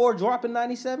Art of War drop in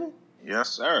 97? Yes,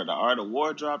 sir. The Art of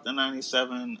War dropped in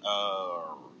 97.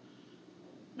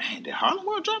 Man, did Harlem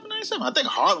World drop in 97? I think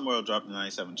Harlem World dropped in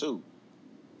 97 too.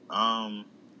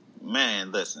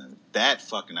 Man, listen, that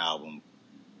fucking album.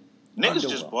 Niggas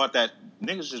just bought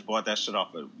that shit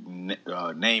off of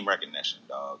name recognition,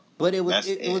 dog. But it was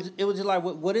just like,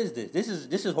 what is this?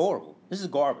 This is horrible. This is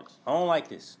garbage. I don't like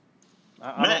this.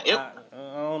 I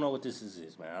don't know what this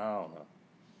is, man. I don't know.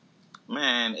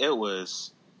 Man, it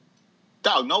was...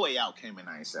 Dog, No Way Out came in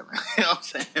 97. You know what I'm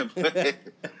saying?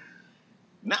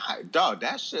 But, dog,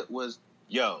 that shit was...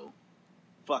 Yo,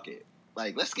 fuck it.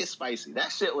 Like, let's get spicy.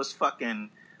 That shit was fucking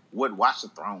what Watch the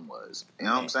Throne was. You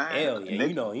know what I'm saying? Hell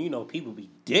yeah. You know people be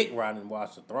dick riding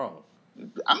Watch the Throne.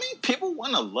 I mean, people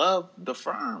want to love The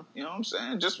Firm. You know what I'm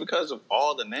saying? Just because of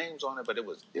all the names on it, but it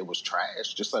was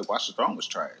trash. Just like Watch the Throne was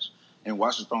trash. And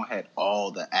Watch the Throne had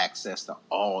all the access to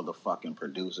all the fucking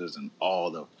producers and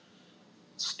all the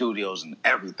studios and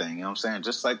everything. You know what I'm saying?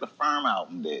 Just like the Firm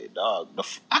album did, dog.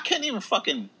 I can't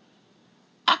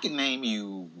can name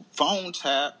you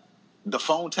the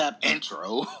phone tap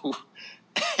intro,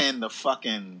 and the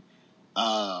fucking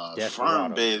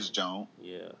Firm Biz joint.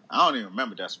 Yeah. I don't even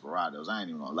remember Desperados. I ain't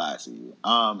even gonna lie to you.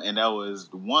 And that was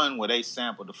the one where they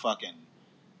sampled the fucking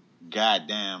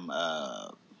goddamn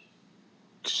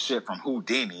shit from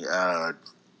Houdini.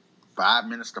 5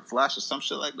 Minutes to Flush or some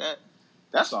shit like that.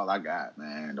 That's all I got,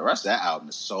 man. The rest of that album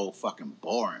is so fucking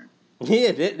boring.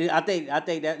 Yeah, I think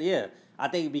that. Yeah, I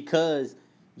think because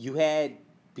you had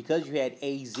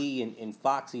AZ and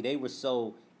Foxy, they were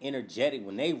so energetic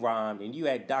when they rhymed, and you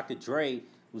had Dr. Dre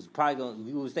was probably going.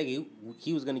 You was thinking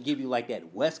he was going to give you like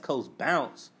that West Coast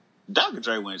bounce. Dr.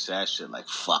 Dre went into that shit like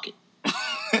fuck it. You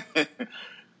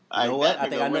know what? I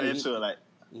think I know. Into it like,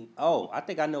 I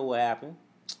think I know what happened.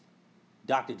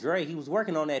 Dr. Dre, he was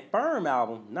working on that Firm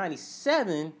album,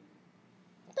 97.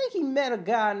 I think he met a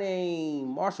guy named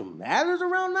Marshall Mathers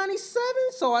around 97.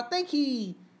 So I think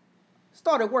he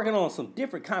started working on some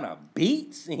different kind of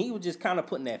beats, and he was just kind of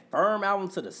putting that Firm album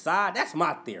to the side. That's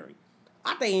my theory.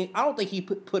 I don't think he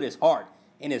put his heart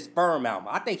in his Firm album.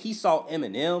 I think he saw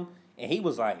Eminem, and he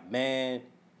was like, man,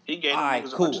 he gave him a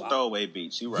bunch of throwaway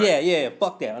beats. You right? Yeah,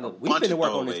 fuck that. We finna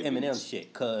work on this Eminem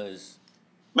shit, cause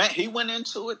man, he went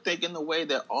into it thinking the way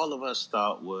that all of us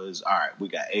thought was, all right, we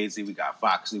got AZ, we got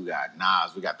Foxy, we got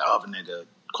Nas, we got the other nigga,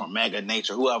 Cormega,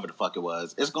 Nature, whoever the fuck it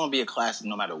was. It's gonna be a classic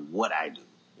no matter what I do.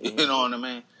 Mm-hmm. You know what I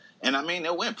mean? And I mean,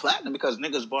 it went platinum because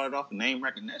niggas bought it off name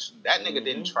recognition. That nigga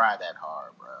didn't try that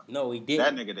hard, bro. No, he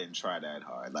didn't. That nigga didn't try that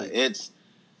hard. Like, it's,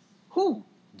 who?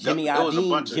 Jimmy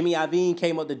Iovine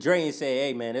came up to Dre and said,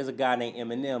 hey, man, there's a guy named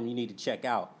Eminem you need to check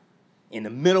out. In the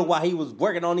middle while he was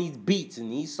working on these beats,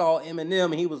 and he saw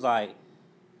Eminem, and he was like,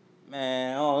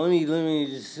 man, let me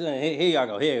just, here y'all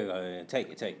go, take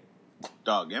it.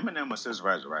 Dog, Eminem was his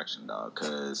resurrection, dog,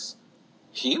 because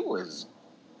when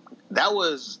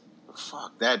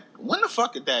the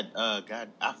fuck did that, God,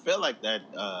 I feel like that,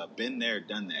 Been There,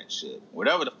 Done That shit,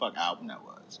 whatever the fuck album that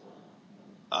was.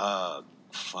 I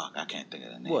can't think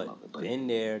of the name of it. But Been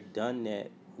There, Done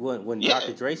That, when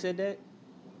Dr. Dre said that?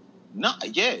 No,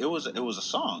 yeah, it was a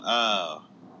song. Talking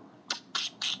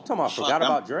about Forgot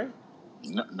About Dre?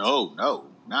 No,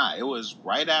 nah. It was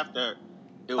right after.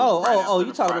 You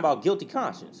talking about Guilty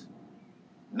Conscience?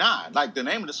 Nah, like the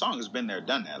name of the song has Been There,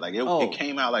 Done That. Like it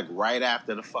came out like right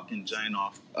after the fucking joint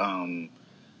off the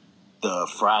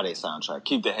Friday soundtrack.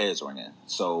 Keep the Heads Ringing.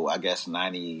 So I guess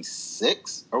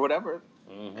 96 or whatever.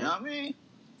 Mm-hmm. You know what I mean?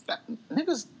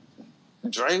 Niggas,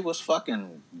 Dre was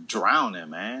fucking drowning,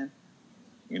 man.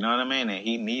 You know what I mean? And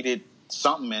he needed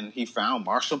something, and he found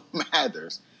Marshall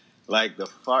Mathers. Like, the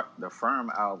Firm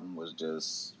album was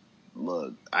just,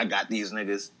 look, I got these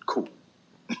niggas, cool.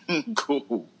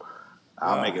 Cool.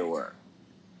 I'll make it work.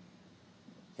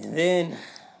 And then,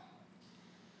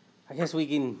 I guess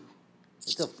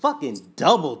it's a fucking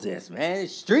double disc, man.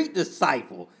 Street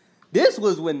Disciple. This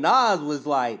was when Nas was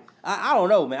like, I don't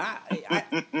know, man. I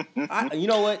you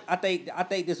know what? I think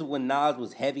this is when Nas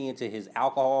was heavy into his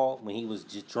alcohol, when he was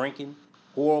just drinking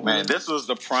horrible. Man, this was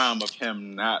the prime of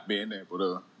him not being able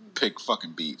to pick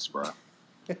fucking beats, bro.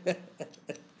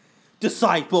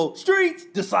 Disciple Streets.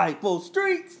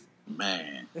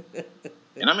 Man.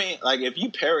 And I mean, like, if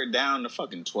you pare it down to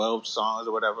fucking 12 songs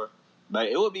or whatever, like,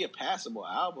 it would be a passable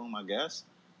album, I guess.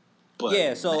 But,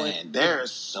 yeah, so man,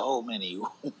 there's so many.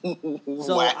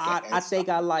 So I think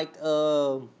I like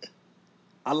Live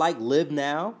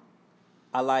Now.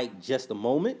 I like Just a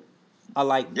Moment. I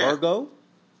like Virgo.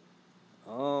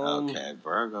 Okay,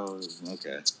 Virgo's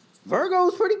okay.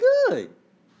 Virgo's pretty good.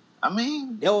 I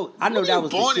mean, I know that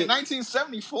was born in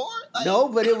 1974. Like, no,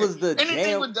 but it was the anything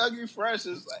jam. with Dougie Fresh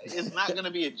is like, it's not gonna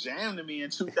be a jam to me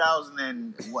in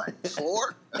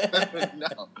 2004.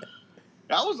 No.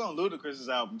 That was on Ludacris's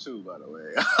album too, by the way.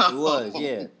 It was,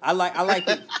 yeah. I liked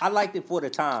it. I liked it for the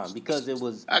time because it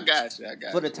was. I got you.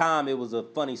 For the time, it was a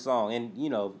funny song, and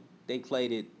they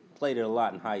played it a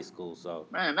lot in high school. So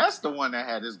man, that's the one that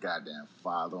had his goddamn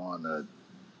father on the.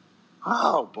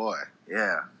 Oh boy,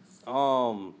 yeah.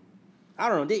 I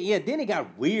don't know. Then it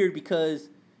got weird because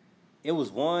it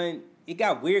was one. It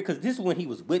got weird because this is when he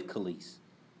was with Khalees,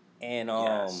 and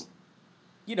yes.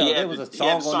 There was a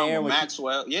song on there with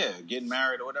Maxwell, getting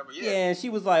married or whatever. Yeah, and she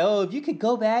was like, "Oh, if you could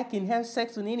go back and have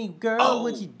sex with any girl,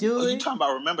 would you do it?" You talking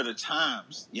about Remember the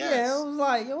Times? Yes. Yeah, I was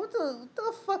like, "Yo, what the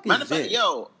fuck is this?"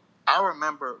 I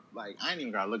remember, like, I ain't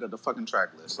even gotta look at the fucking track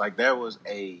list. Like,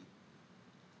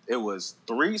 it was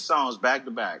 3 songs back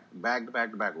to back,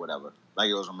 whatever. Like,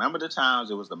 it was Remember the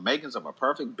Times, it was The Makings of a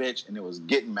Perfect Bitch, and it was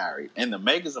Getting Married. And The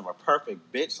Makings of a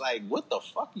Perfect Bitch, like, what the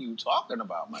fuck are you talking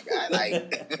about, my guy?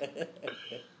 Like,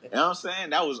 You know what I'm saying?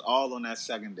 That was all on that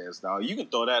second disc, dog. You can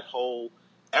throw that whole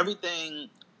everything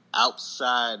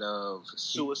outside of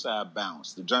Suicide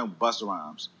Bounce, the joint with Busta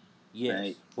Rhymes. Yes.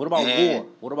 Right? What about War?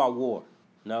 What about War?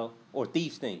 No? Or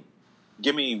Thief's Theme?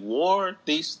 Give me War,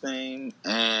 Thief's Theme,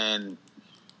 and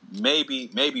maybe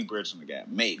Bridge on the Gap.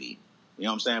 Maybe. You know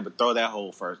what I'm saying? But throw that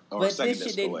whole first or second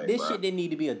disc away, This shit didn't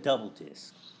need to be a double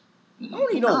disc. I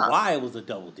don't even know why it was a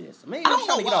double disc. Maybe they're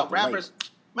trying to get off rappers.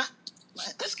 Man,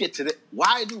 let's get to that.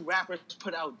 Why do rappers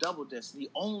put out double discs?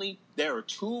 There are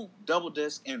 2 double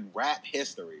discs in rap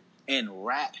history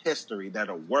that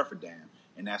are worth a damn,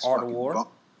 and that's Art fucking of War.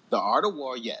 The Art of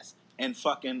War, yes, and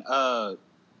fucking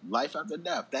Life After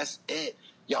Death. That's it.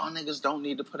 Y'all niggas don't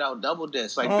need to put out double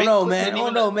discs. Like, man.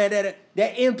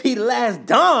 That MP The Last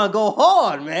Don go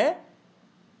hard, man.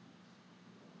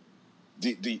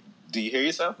 Do you hear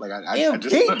yourself? Like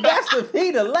Master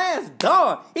P, The Last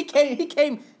Don. He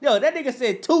came. Yo, that nigga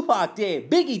said Tupac dead,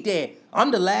 Biggie dead.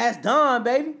 I'm the last Don,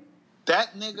 baby.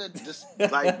 That nigga just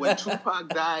like when Tupac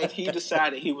died, he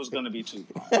decided he was gonna be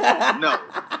Tupac. No.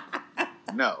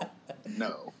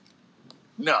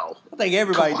 I think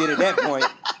everybody did at that point.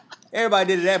 Everybody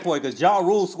did at that point because Ja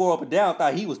Rule swore up and down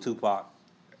thought he was Tupac.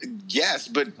 Yes,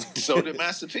 but so did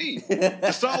Master P.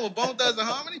 The song with Bone Thugs and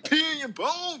Harmony, P in your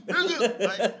bone, nigga.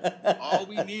 Like, all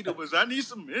we needed was, I need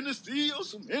some NSD or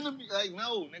some enemy. Like,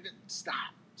 no, nigga,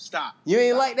 stop. You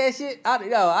ain't like that shit?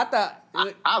 I thought...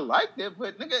 I liked it,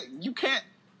 but nigga, you can't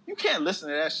listen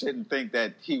to that shit and think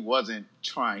that he wasn't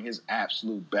trying his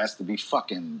absolute best to be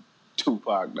fucking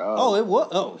Tupac, dog. Oh, it was.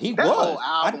 Oh, he that was. Whole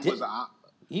album was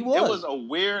he was. It was a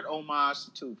weird homage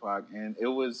to Tupac, and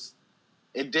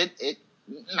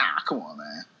nah, come on,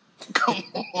 man. Come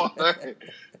on.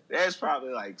 There's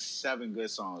probably like 7 good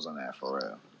songs on that, for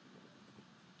real.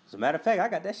 As a matter of fact, I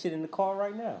got that shit in the car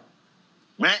right now.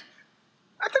 Man,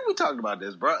 I think we talked about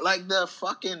this, bro. Like the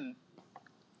fucking...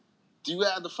 Do you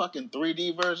have the fucking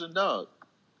 3D version, dog?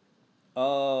 I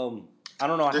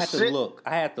don't know. I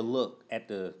had to look at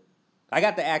the... I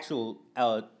got the actual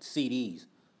CDs,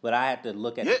 but I had to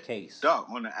look at the case. Dog,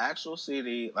 on the actual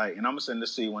CD, like, and I'm going to send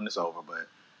this to you when it's over, but...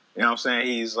 You know what I'm saying?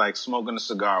 He's like smoking a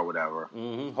cigar or whatever.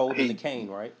 Mm-hmm. Holding the cane,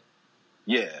 right?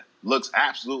 Yeah. Looks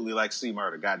absolutely like C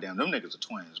Murder. Goddamn, them niggas are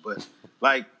twins. But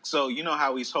like, so you know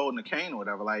how he's holding the cane or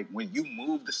whatever? Like, when you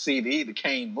move the CD, the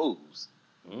cane moves.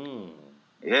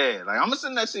 Yeah. Like, I'm going to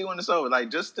send that to you when it's over. Like,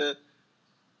 just to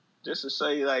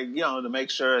say, like, you know, to make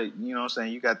sure, you know what I'm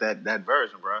saying, you got that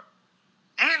version, bro.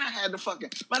 And I had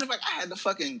the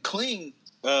fucking clean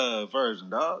version,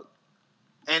 dog.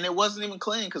 And it wasn't even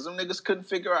clean because them niggas couldn't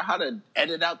figure out how to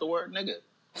edit out the word nigga.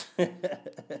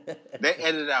 They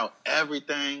edited out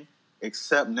everything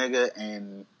except nigga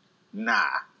and nah.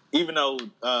 Even though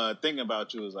Thinking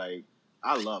About You is like,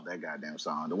 I love that goddamn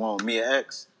song. The one with Mia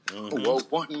X.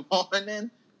 Woke one morning,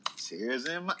 tears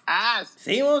in my eyes.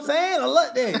 See what I'm saying? I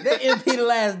love that. That MP The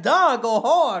Last Don go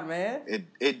hard, man.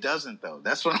 It doesn't though.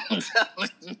 That's what I'm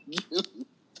telling you.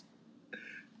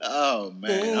 Oh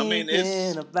man, I mean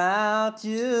it's about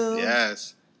you.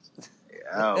 Yes.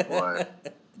 Oh boy.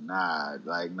 Nah.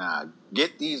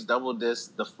 Get these double discs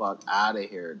the fuck out of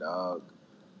here, dog.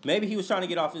 Maybe he was trying to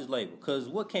get off his label. Cause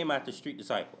what came after Street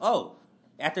Disciple? Oh,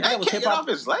 after that was Hip Hop. Off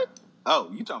his label?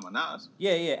 Oh, you talking about Nas?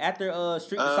 Yeah. After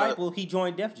Street Disciple, he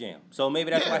joined Def Jam. So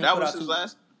maybe that's why he that put was out his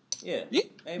last. Yeah.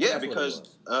 Because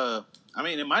I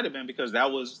mean, it might have been because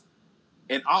that was.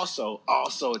 And also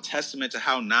a testament to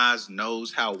how Nas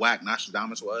knows how whack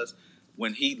Nostradamus was.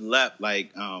 When he left,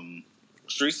 like,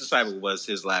 Streets Disciple was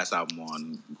his last album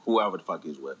on whoever the fuck he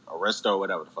was with, Arresto or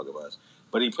whatever the fuck it was.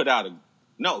 But he put out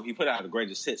a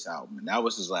Greatest Hits album, and that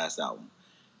was his last album.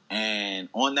 And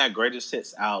on that Greatest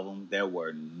Hits album, there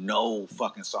were no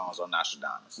fucking songs on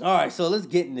Nostradamus. All right, so let's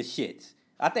get into shits.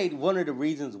 I think one of the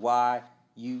reasons why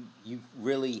you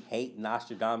really hate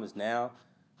Nostradamus now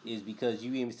is because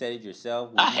you even said it yourself.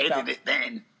 I hated it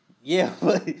then. Yeah,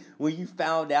 but when you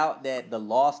found out that the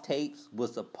Lost Tapes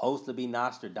was supposed to be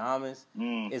Nostradamus,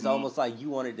 it's almost like you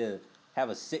wanted to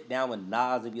have a sit down with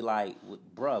Nas and be like,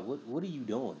 "Bruh, what are you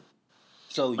doing?"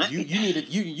 So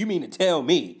you mean to tell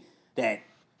me that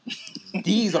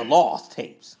these are Lost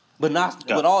Tapes, but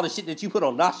all the shit that you put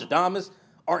on Nostradamus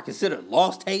aren't considered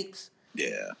Lost Tapes?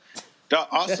 Yeah.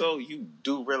 Also, you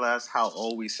do realize how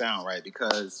old we sound, right?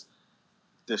 Because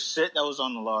the shit that was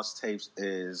on the Lost Tapes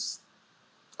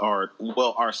are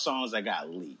songs that got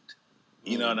leaked.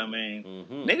 You know what I mean?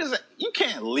 Mm-hmm. Niggas, you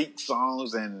can't leak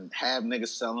songs and have niggas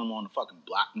sell them on the fucking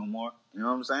block no more. You know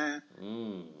what I'm saying?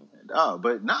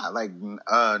 But nah, like,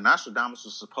 Nostradamus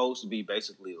was supposed to be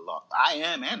basically the Lost. I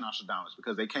Am and Nostradamus,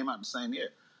 because they came out the same year.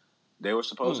 They were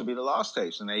supposed to be the Lost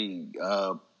Tapes, and they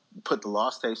put the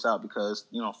Lost tapes out because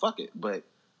fuck it. But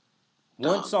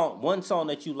one song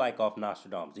that you like off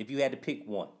Nostradamus. If you had to pick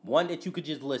one that you could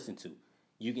just listen to,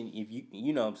 you can if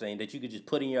you know what I'm saying, that you could just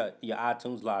put in your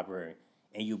iTunes library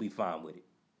and you'll be fine with it.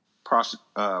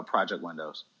 Project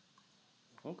Windows.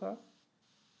 Okay.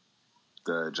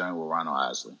 The joint with Ronald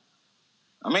Isley.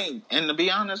 I mean, and to be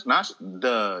honest,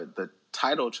 the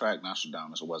title track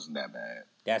Nostradamus wasn't that bad.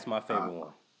 That's my favorite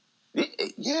one.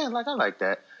 Yeah, like I like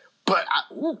that. But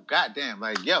goddamn,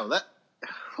 like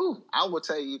I will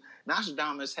tell you,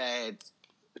 Nostradamus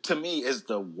to me is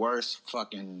the worst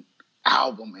fucking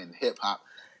album in hip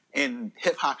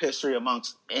hop history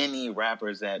amongst any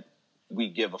rappers that we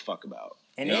give a fuck about.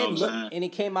 And and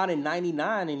it came out in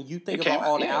 '99, and you think about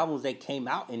all the albums that came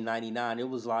out in '99, it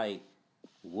was like,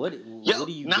 what are you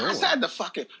doing? Nas had the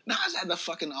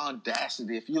fucking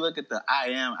audacity. If you look at the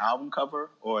I Am album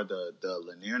cover or the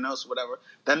Lanier Notes, whatever,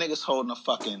 that nigga's holding a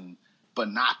fucking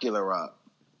binocular up,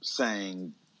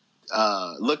 saying,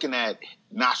 looking at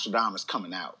Nostradamus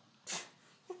coming out.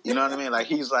 You know what I mean? Like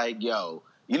he's like, yo,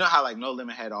 you know how like No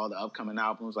Limit had all the upcoming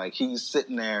albums? Like he's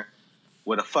sitting there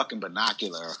with a fucking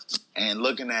binocular and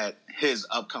looking at his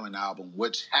upcoming album,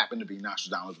 which happened to be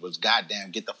Nostradamus, was goddamn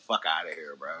get the fuck out of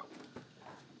here, bro.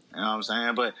 You know what I'm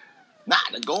saying? But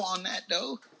to go on that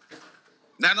though,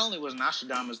 not only was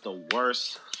Nostradamus the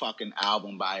worst fucking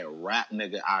album by a rap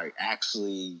nigga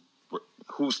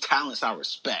whose talents I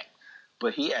respect,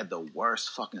 but he had the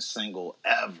worst fucking single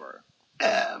ever.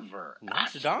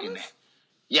 Nostradamus?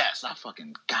 Yes, I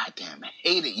fucking goddamn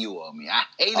hated You Owe Me. I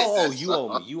hated that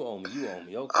song. You owe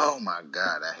me. Okay. Oh my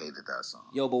God, I hated that song.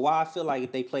 Yo, but why I feel like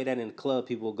if they play that in the club,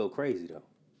 people will go crazy though.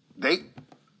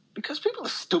 Because people are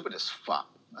stupid as fuck.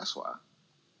 That's why.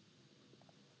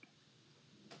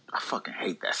 I fucking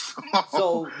hate that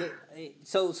song.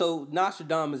 So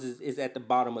Nostradamus is at the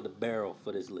bottom of the barrel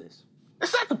for this list.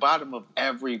 It's at the bottom of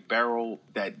every barrel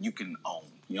that you can own.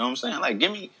 You know what I'm saying? Like,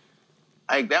 give me,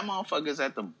 like that motherfucker's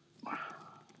at the.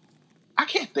 I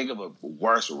can't think of a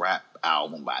worse rap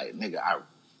album by a nigga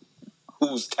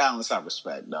whose talents I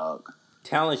respect, dog.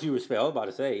 Talents you respect. I was about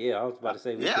to say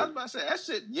that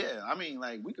shit. Yeah, I mean,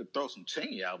 like we could throw some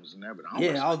Chingy albums in there, but I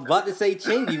was about to say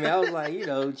Chingy, man. I was like,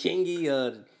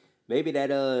 Chingy, maybe that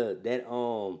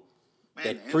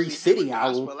Free City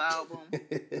album.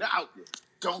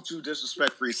 Don't you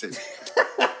disrespect Free City?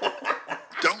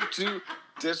 Don't you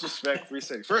disrespect Free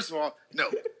City? First of all,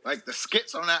 no. Like the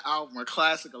skits on that album are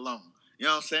classic alone. You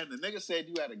know what I'm saying? The nigga said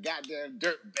you had a goddamn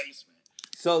dirt basement.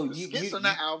 So the skits on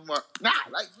that album are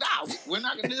we're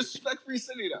not gonna disrespect Free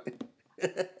City though.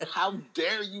 How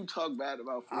dare you talk bad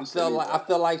about Free City? I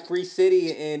felt like Free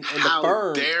City and the Firm.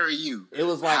 How dare you? It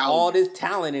was like all this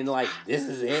talent and like this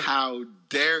is it. How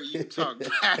dare you talk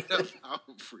bad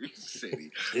about Free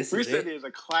City? Free City is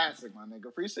a classic, my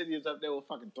nigga. Free City is up there with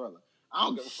fucking Thriller. I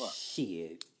don't give a fuck.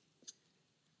 Shit.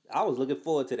 I was looking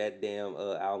forward to that damn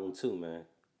album too, man.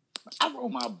 I rode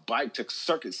my bike to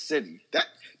Circuit City.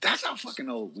 That's how fucking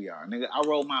old we are, nigga. I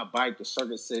rode my bike to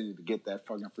Circuit City to get that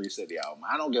fucking Free City album.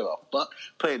 I don't give a fuck.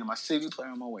 Play it in my CD player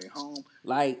on my way home.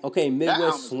 Like, okay,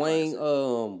 Midwest Swing.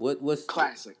 What's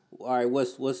classic? All right,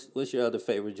 what's your other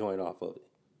favorite joint off of it?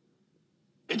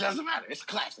 It doesn't matter. It's a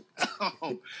classic.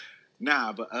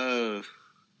 Nah, but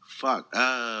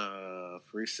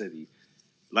Free City.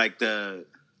 Like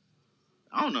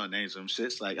I don't know the names of them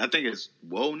shits. Like I think it's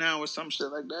Whoa Now or some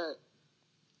shit like that.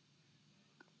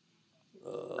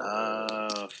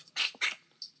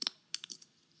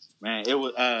 Man, it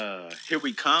was Here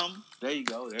We Come. There you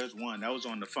go. There's one. That was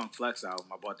on the Funk Flex album.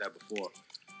 I bought that before.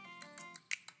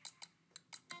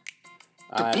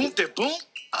 The boom.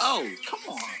 Oh,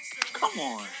 come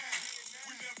on.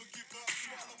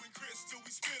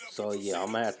 So yeah,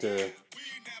 I'm gonna have to.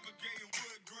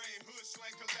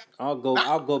 I'll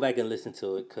go back and listen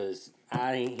to it because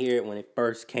I didn't hear it when it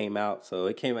first came out. So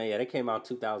it came out. Yeah, it came out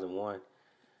 2001.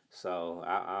 So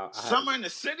I Summer in the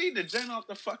City, the gen off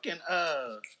the fucking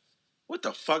what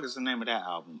the fuck is the name of that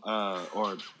album?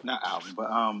 Or not album, but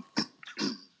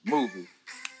movie.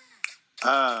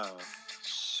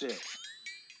 Shit.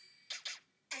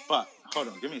 Fuck. Hold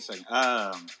on, give me a second.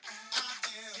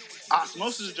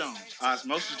 Osmosis Jones.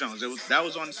 That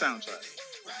was on the soundtrack.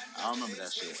 I remember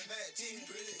that shit.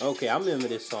 Okay, I remember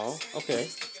this song. Okay.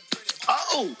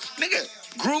 Oh, nigga,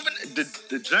 grooving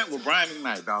the joint with Brian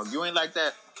McKnight, dog. You ain't like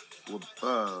that with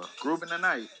grooving the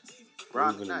night.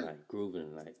 Grooving the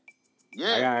night.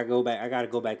 Yeah. I gotta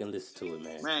go back and listen to it,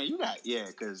 man. Man,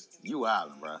 cause you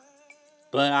wildin', bro.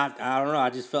 But I don't know. I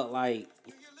just felt like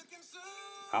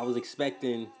I was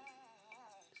expecting,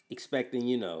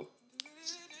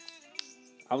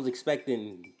 I was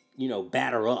expecting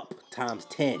Batter Up times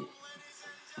 10.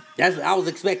 I was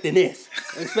expecting this.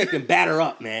 I was expecting Batter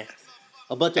Up, man.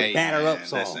 A bunch of Batter Up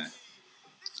songs.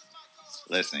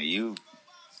 Listen, you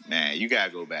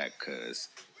gotta go back, cause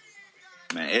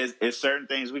man, it's certain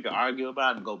things we can argue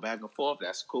about and go back and forth.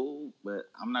 That's cool, but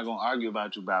I'm not gonna argue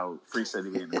about Free City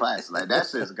being a classic. Like that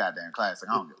shit's a goddamn classic.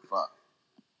 I don't give a fuck.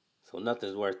 So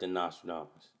nothing's worse than Nostradamus.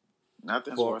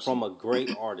 Nothing's worse from a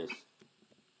great artist.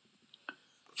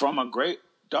 From a great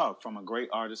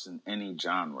artist in any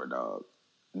genre, dog.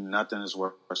 Nothing is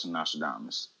worse than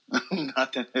Nostradamus.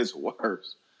 Nothing is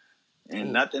worse.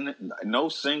 And no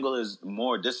single is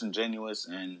more disingenuous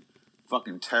and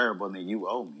fucking terrible than You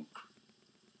Owe Me.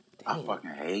 Damn. I fucking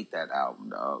hate that album,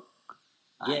 dog.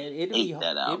 Yeah, it'd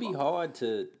be hard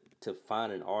to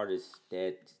find an artist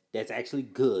that's actually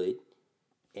good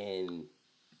and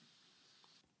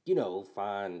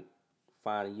find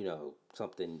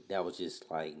something that was just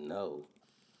like no.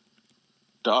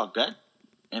 Dog,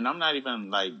 and I'm not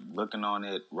even like looking on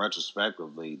it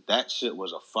retrospectively. That shit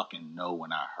was a fucking no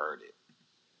when I heard it.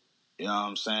 You know what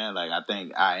I'm saying? Like I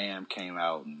think I Am came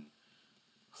out in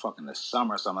fucking the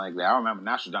summer or something like that. I remember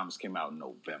Nostradamus came out in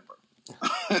November.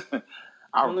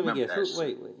 Let me guess.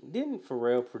 Wait. Didn't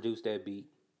Pharrell produce that beat?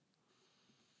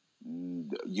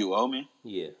 You Owe Me?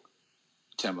 Yeah.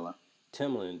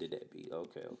 Timbaland did that beat.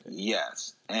 Okay.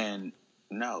 Yes. And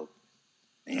no.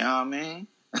 You know what I mean?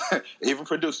 Even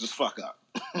producers fuck up.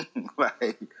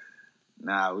 Like,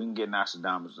 nah, we can get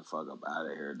Nostradamus the fuck up out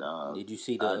of here, dog. Did you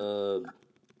see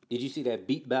that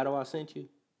beat battle I sent you?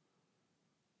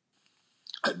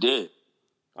 I did.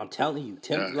 I'm telling you,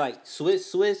 like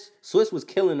Swiss was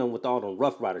killing them with all them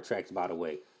Rough Rider tracks, by the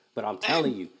way. But I'm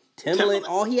telling you, Timbaland,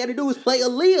 all he had to do was play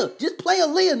Aaliyah. Just play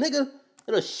Aaliyah, nigga.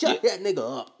 It'll shut that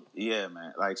nigga up. Yeah,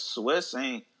 man. Like Swiss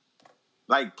ain't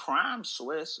like prime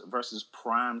Swiss versus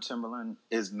prime Timbaland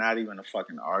is not even a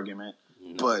fucking argument.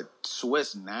 No. But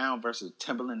Swiss now versus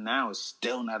Timbaland now is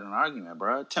still not an argument,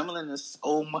 bro. Timbaland is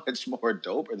so much more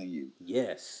doper than you.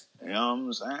 Yes. You know what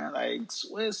I'm saying? Like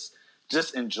Swiss,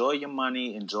 just enjoy your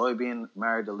money, enjoy being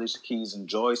married to Alicia Keys,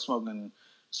 enjoy smoking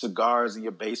cigars in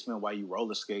your basement while you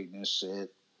roller skating and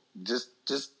shit. Just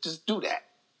do that.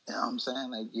 You know what I'm saying?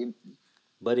 Like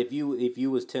But if you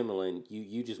was Timbaland,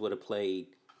 you just would have played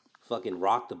fucking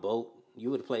Rock the Boat. You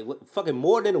would have played fucking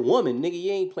More Than a Woman, nigga.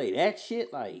 You ain't play that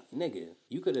shit, like nigga.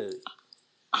 You could have.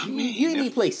 You didn't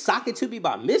even play Sock It To Me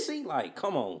by Missy. Like,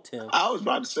 come on, Tim. I was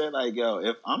about to say, like, yo,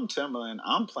 if I'm Timbaland,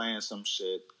 I'm playing some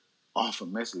shit off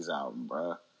of Missy's album,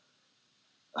 bro.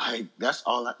 Like, that's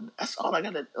all I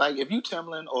got to, like, if you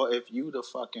Timbaland or if you the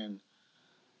fucking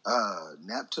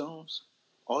Neptunes,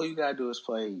 all you gotta do is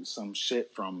play some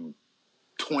shit from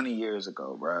 20 years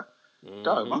ago, bro. Mm-hmm.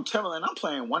 Dog, if I'm Timbaland, I'm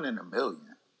playing One in a Million.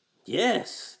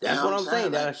 Yes, that's what I'm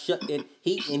saying. That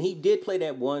he did play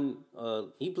that one.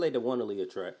 He played the one Aaliyah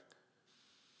track.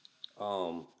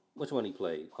 Which one he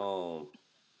played?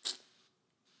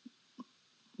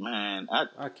 Man,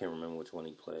 I can't remember which one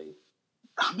he played.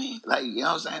 I mean, like, you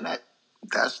know what I'm saying?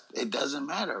 It doesn't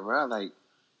matter, bro. Like,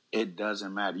 it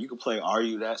doesn't matter. You can play "Are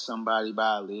You That Somebody"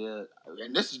 by Aaliyah,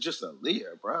 and this is just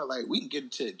Aaliyah, bro. Like, we can get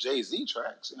into Jay-Z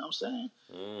tracks. You know what I'm saying?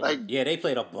 Like, yeah, they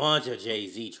played a bunch of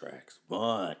Jay-Z tracks,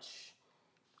 bunch.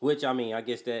 Which I mean, I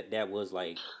guess that was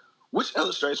like, which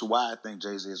illustrates why I think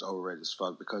Jay-Z is overrated as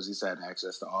fuck, because he's had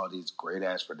access to all these great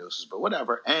ass producers. But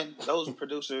whatever, and those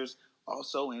producers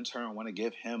also in turn want to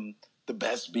give him the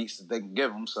best beats that they can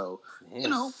give him. So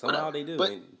somehow they do.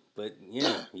 But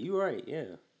yeah, you're right.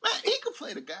 Yeah. Man, he could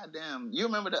play the goddamn. You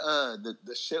remember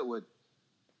the shit with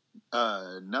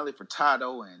Nelly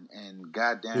Furtado and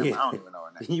goddamn, I don't even know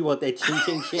her name. You want that ching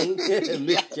ching ching?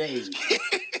 Miss James.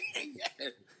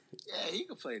 Yeah, he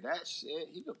could play that shit.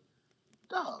 He could,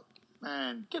 dog,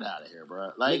 man, get out of here,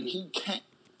 bro. Like, he can't.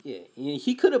 Yeah,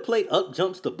 he could have played Up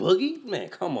Jumps the Boogie. Man,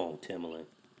 come on, Timbaland.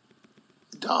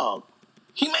 Dog,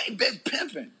 he made Big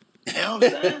Pimpin'. You know what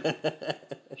I'm saying?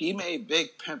 He made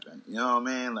Big Pimpin'. You know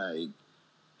what I mean? Like,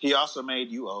 he also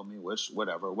made You Owe Me, which,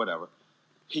 whatever.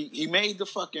 He made the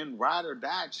fucking Ride or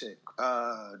Die chick,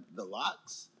 the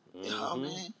Locks. You know what I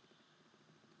mean?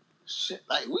 Shit,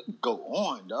 like, we can go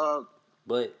on, dog.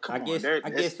 But I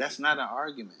guess that's not an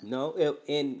argument. No,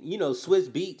 and Swiss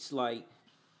Beats, like,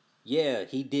 yeah,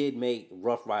 he did make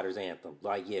Rough Riders anthem.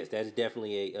 Like, yes, that's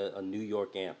definitely a New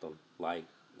York anthem. Like,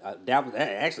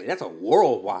 that's a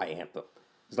worldwide anthem.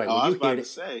 It's like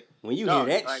when you hear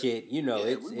that shit, we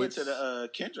went to the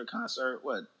Kendrick concert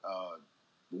a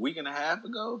week and a half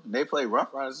ago. They played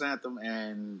Rough Riders anthem,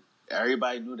 and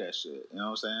everybody knew that shit. You know what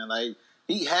I'm saying? Like,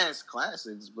 he has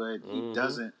classics, but he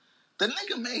doesn't. The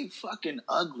nigga made fucking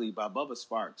Ugly by Bubba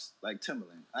Sparks, like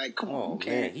Timbaland. Like, come on,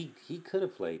 you man, can't. he could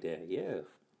have played that, yeah.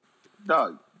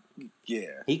 Dog,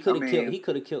 yeah. He could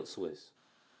have killed Swiss.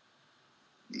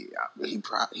 Yeah, he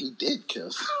did kill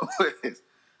Swiss.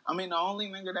 I mean, the only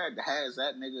nigga that has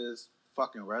that nigga's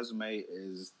fucking resume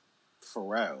is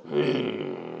Pharrell.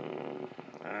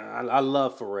 I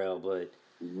love Pharrell, but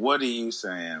what are you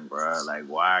saying, bro? Like,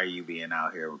 why are you being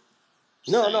out here?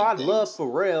 No, I love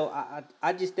Pharrell.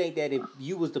 I just think that if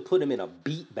you was to put him in a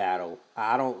beat battle,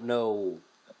 I don't know.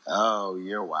 Oh,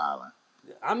 you're wildin'.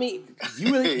 I mean,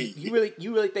 you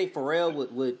really think Pharrell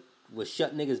would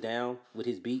shut niggas down with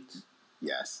his beats?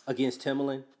 Yes. Against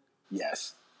Timbaland?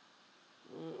 Yes.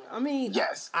 I mean,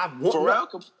 yes. Pharrell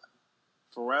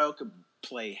could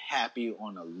play Happy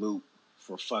on a loop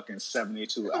for fucking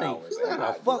 72 hours. How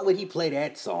the fuck would he play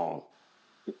that song?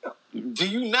 Do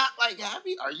you not like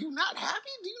Happy? Are you not happy?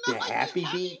 Do you not like Happy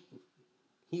beat?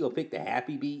 He gonna pick the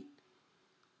Happy beat?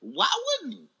 Why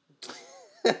wouldn't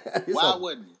he? Why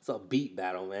wouldn't he? It's a beat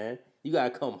battle, man. You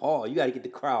gotta come hard. You gotta get the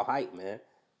crowd hype, man.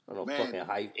 I don't know, fucking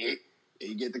hype.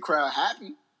 You get the crowd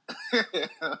happy.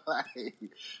 Like,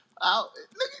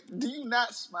 do you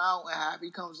not smile when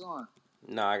Happy comes on?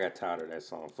 No, I got tired of that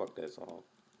song. Fuck that song.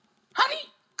 Honey!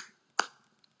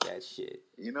 That shit.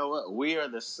 You know what? We are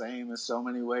the same in so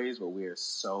many ways, but we are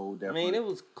so different. I mean, it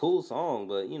was a cool song,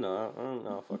 but you know, I don't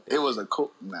know. Fuck that. It was a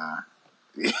cool. Nah.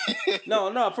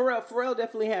 no. Pharrell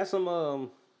definitely has some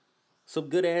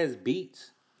good ass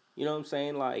beats. You know what I'm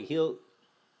saying? Like he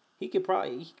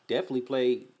definitely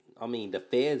play. I mean, the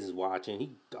Feds is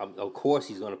watching. Of course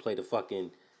he's gonna play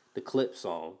the Clip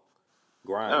song,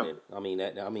 Grinding. Oh. I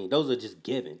mean, those are just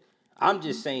given. I'm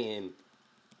just saying.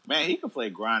 Man, he can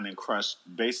play Grind and Crush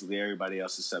basically everybody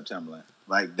else except Timbaland.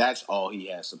 Like, that's all he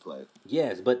has to play.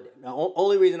 Yes, but the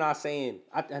only reason I'm saying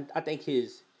I think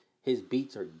his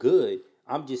beats are good.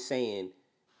 I'm just saying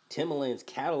Timbaland's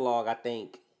catalog, I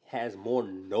think, has more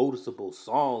noticeable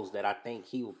songs that I think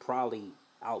he will probably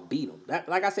outbeat him. That,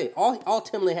 like I said, all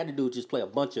Timbaland had to do was just play a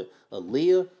bunch of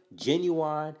Aaliyah,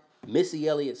 Genuine, Missy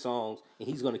Elliott songs, and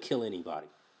he's going to kill anybody.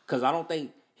 Because I don't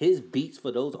think his beats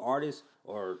for those artists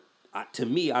are... to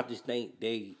me, I just think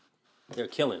they're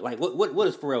killing. Like, what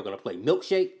is Pharrell gonna play?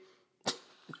 Milkshake?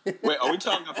 Wait, are we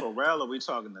talking Pharrell or are we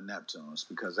talking the Neptunes?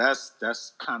 Because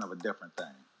that's kind of a different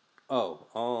thing.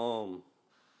 Oh,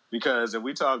 because if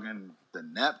we talking the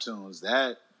Neptunes,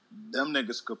 them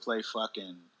niggas could play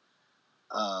fucking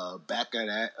back at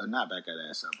that, or not back at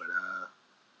ass up, but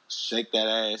shake that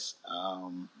ass. You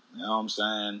know what I'm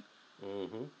saying?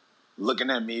 Mm-hmm. Looking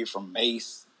at Me from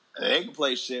Mace. They can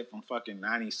play shit from fucking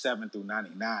 97 through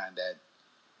 99 that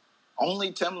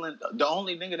only Timbaland, the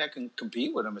only nigga that can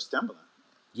compete with him is Timbaland.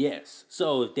 Yes.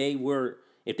 So if they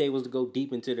was to go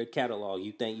deep into their catalog,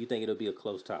 you think it'll be a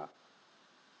close tie?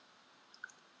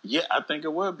 Yeah, I think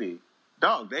it would be.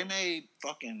 Dog, they made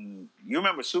fucking... You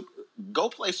remember Go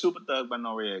play Super Thug by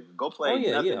Noriega. Go play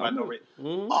Nothing by Noriega.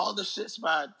 Mm-hmm. All the shits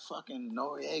by fucking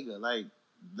Noriega. Like,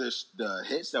 the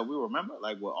hits that we remember,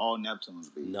 like, were all Neptunes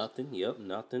beats. Nothing. Yep,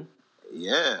 Nothing.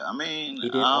 Yeah, I mean...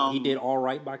 He did All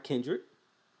Right by Kendrick.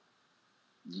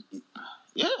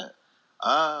 Yeah.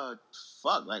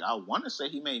 Fuck, like, I want to say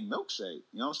he made Milkshake.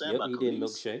 You know what I'm saying? Yep, he did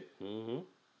Milkshake. Mm-hmm.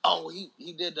 Oh,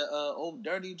 he did the Old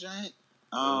Dirty Giant.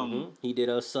 He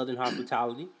did Southern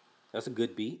Hospitality. That's a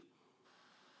good beat.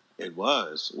 It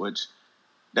was, which...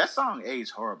 That song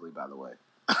aged horribly, by the way.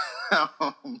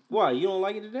 Why? You don't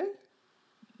like it today?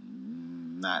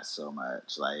 Not so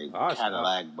much. Like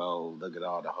Cadillac Bow, look at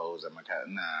all the hoes at my car.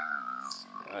 Nah.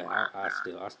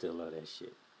 I still love that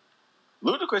shit.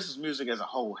 Ludacris's music as a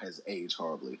whole has aged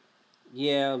horribly.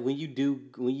 Yeah, when you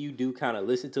do kind of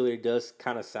listen to it, it does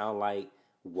kind of sound like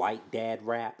white dad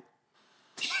rap.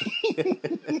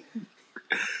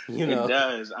 You know, it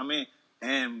does. I mean,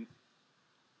 and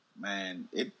man,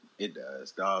 it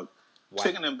does, dog.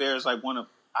 Chicken and Bear is like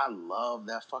I love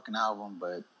that fucking album,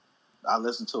 but I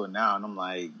listen to it now and I'm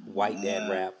like, white dad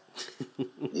rap.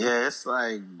 Yeah, it's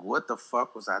like, what the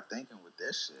fuck was I thinking with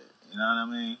this shit? You know what I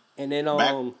mean? And then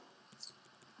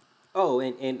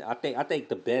and I think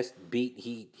the best beat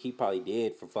he probably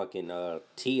did for fucking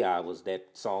T.I. was that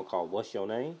song called What's Your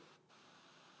Name?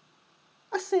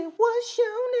 I said, what's your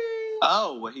name?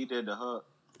 Oh, well, he did the hook.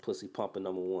 Pussy Pumpin'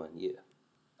 #1, yeah.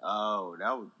 Oh,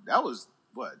 that was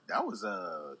what? That was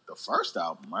the first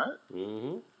album, right?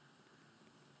 Mm-hmm.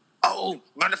 Oh,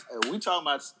 we talking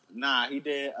about... Nah, he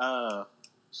did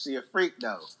She a Freak,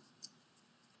 though.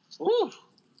 Ooh.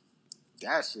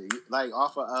 That shit. Like,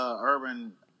 off of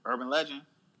Urban Legend?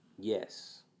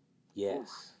 Yes.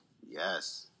 Yes.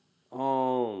 Yes.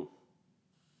 Oh,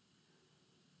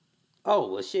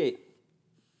 well, shit.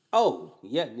 Oh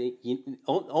yeah,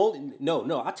 only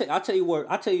no. I'll tell you where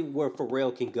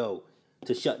Pharrell can go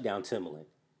to shut down Timbaland.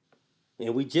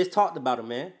 And we just talked about him,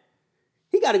 man.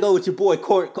 He got to go with your boy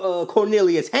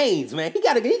Cornelius Haynes, man. He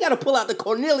got to pull out the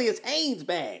Cornelius Haynes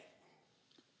bag.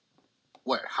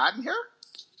 What, Hot in Here?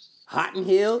 Hot in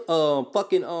Hill,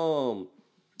 fucking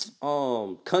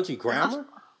Country Grammar.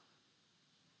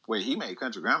 Wait, he made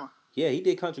Country Grammar? Yeah, he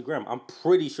did Country Grammar. I'm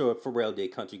pretty sure Pharrell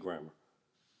did Country Grammar.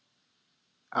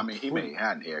 I mean, he made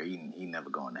Hot in Here. He never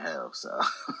going to hell, so.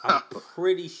 I'm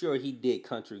pretty sure he did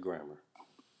Country Grammar.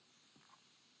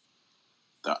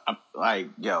 The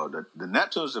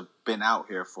Neptunes have been out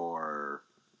here for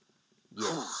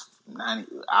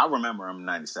 90. I remember them in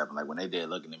 97, like when they did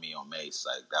Looking at Me on Mace,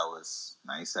 like that was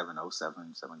 97,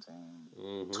 07,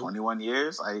 17, 21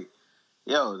 years. Like,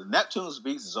 the Neptunes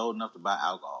beats is old enough to buy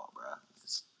alcohol, bro.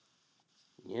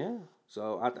 Yeah.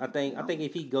 So I think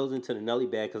if he goes into the Nelly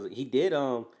bag, because he did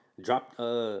drop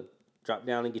down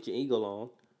and get your eagle on.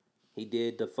 He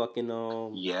did the fucking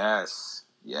Yes.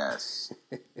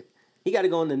 He got to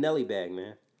go in the Nelly bag,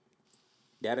 man.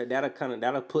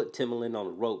 That'll put Timbaland on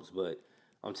the ropes, but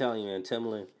I'm telling you, man,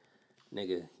 Timbaland,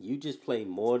 nigga, you just play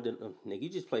more than you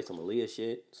just play some Aaliyah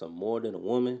shit, some More Than a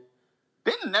Woman.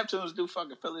 Didn't the Neptunes do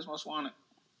fucking Philly's Most Wanted?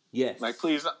 Yes. Like,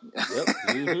 please. Yep.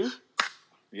 Mm-hmm.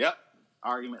 Yep.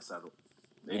 Argument settled.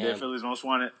 They did Philly's Most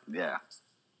Wanted. Yeah.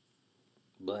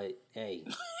 But hey,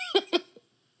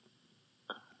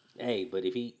 but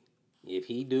if he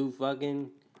do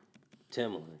fucking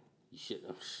Timbaland, you should,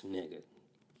 nigga.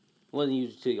 Wasn't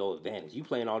used to your advantage. You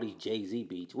playing all these Jay-Z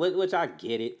beats, which I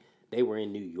get it. They were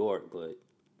in New York, but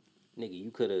nigga,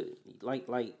 you could have like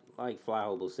Fly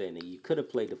Hobo said, nigga, you could have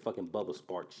played the fucking Bubba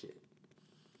Sparks shit.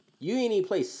 You ain't even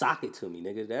play Socket to me,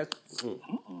 nigga. That's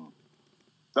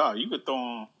Dog, you could throw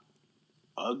on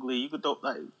Ugly. You could throw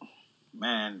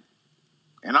man,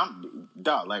 and I'm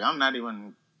not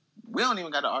even. We don't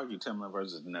even got to argue Timbaland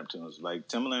versus the Neptunes. Like,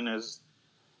 Timbaland is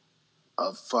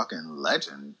a fucking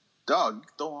legend. Dog, you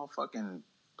throw on fucking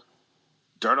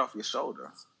Dirt Off Your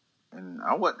Shoulder. And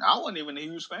I wasn't even a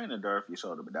huge fan of Dirt Off Your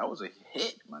Shoulder, but that was a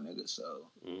hit, my nigga, so.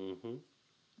 Mm-hmm.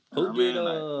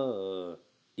 Who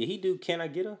did he do Can I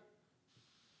Get Her?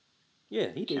 Yeah,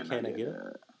 he did Can I Get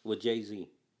Her with Jay-Z.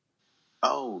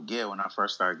 Oh, yeah, when I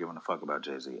first started giving a fuck about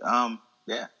Jay-Z.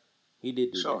 Yeah. He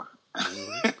did do that.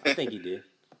 Mm-hmm. I think he did.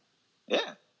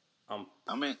 Yeah. I'm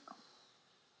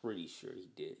pretty sure he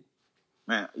did.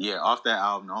 Man, yeah, off that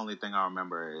album, the only thing I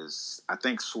remember is I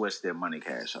think Swiss did Money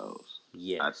Cash Hoes.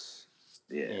 Yes.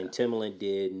 Yeah. And Timbaland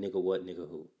did Nigga What, Nigga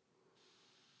Who.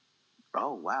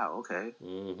 Oh, wow, okay.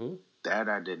 Mm-hmm. That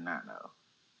I did not know.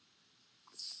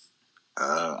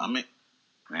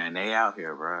 Man, they out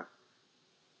here, bro.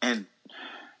 And,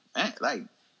 man, like,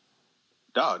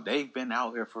 dog, they've been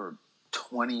out here for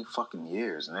 20 fucking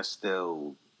years, and it's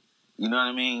still, you know what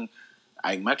I mean?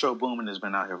 Like, Metro Boomin has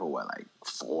been out here for what, like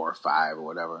 4 or 5 or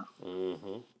whatever. Mm-hmm.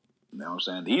 You know what I'm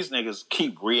saying? These niggas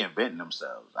keep reinventing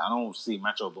themselves. I don't see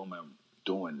Metro Boomin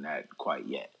doing that quite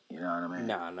yet. You know what I mean?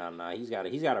 Nah. He's got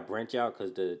to branch out,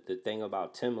 because the thing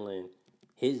about Timbaland,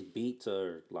 his beats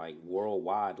are like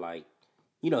worldwide. Like,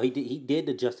 you know, he did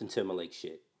the Justin Timberlake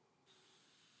shit.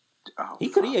 Oh, he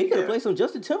could have played some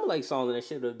Justin Timberlake songs and that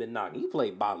shit would have been knocking. He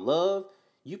played By Love.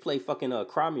 You play fucking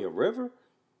Cry Me a River.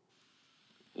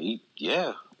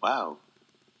 Wow.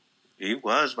 He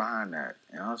was behind that.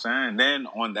 You know what I'm saying? Then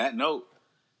on that note,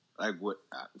 like, what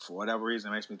for whatever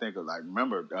reason it makes me think of, like,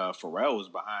 remember Pharrell was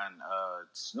behind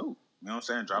Snoop. You know what I'm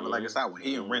saying? Drive It Like It's Hot when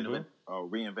he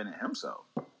reinvented himself.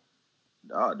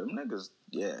 Dog, them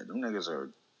niggas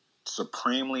are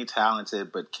supremely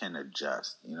talented but can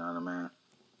adjust. You know what I mean?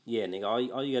 Yeah, nigga.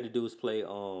 All you got to do is play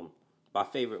one of my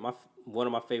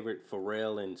favorite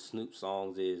Pharrell and Snoop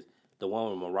songs is the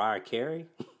one with Mariah Carey.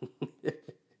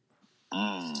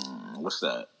 What's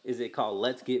that? Is it called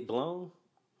Let's Get Blown?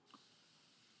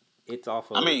 It's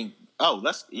off of... but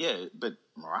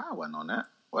Mariah wasn't on that,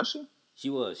 was she? She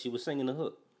was singing the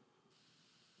hook.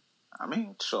 I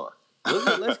mean, sure. Was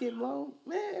it Let's Get Blown?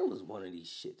 Man, it was one of these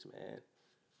shits, man.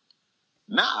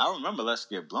 Nah, I remember Let's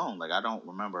Get Blown. Like, I don't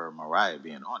remember Mariah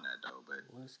being on that, though, but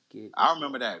I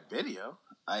remember that video.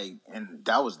 And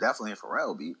that was definitely a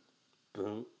Pharrell beat.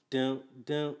 Boom, dum,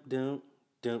 dum, dum,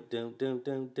 dum, dum, dum,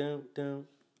 dum, dum, dum.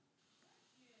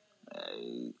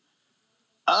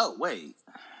 Oh, wait.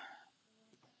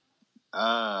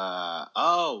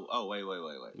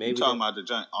 Wait. Maybe you talking about the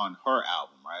joint on her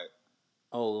album, right?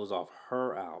 Oh, it was off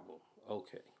her album.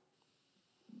 Okay.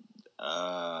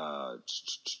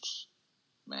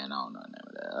 Man, I don't know the name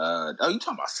of that. You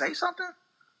talking about Say Something?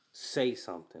 Say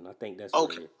Something. I think that's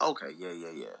okay. Okay,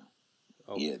 yeah.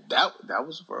 Okay. Yeah, that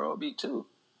was a Pharrell beat too.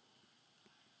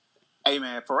 Hey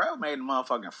man, Pharrell made a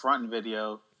motherfucking front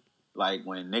video, like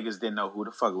when niggas didn't know who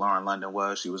the fuck Lauren London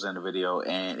was. She was in the video,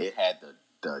 and it had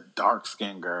the dark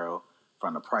skinned girl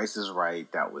from The Price Is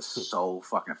Right that was so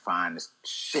fucking fine as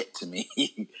shit to me.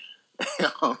 You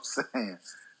know what I'm saying?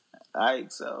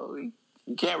 Like, so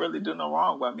he can't really do no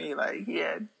wrong by me. Like, he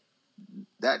had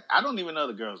that. I don't even know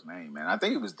the girl's name, man. I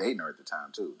think he was dating her at the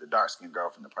time too. The dark skinned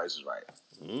girl from The Price Is Right.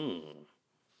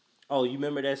 Oh, you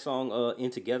remember that song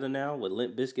 "In Together Now" with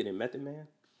Limp Bizkit and Method Man?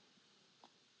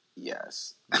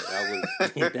 Yes.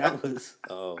 Yeah, that was.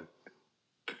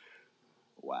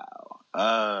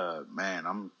 Wow. Man,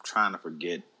 I'm trying to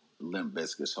forget Limp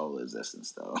Bizkit's whole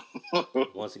existence though.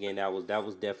 Once again, that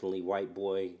was definitely white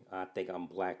boy. I think I'm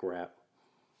black rap.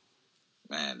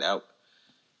 Man,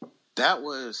 that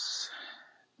was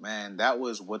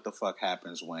what the fuck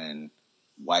happens when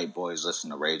white boys listen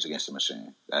to Rage Against the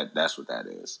Machine. That's what that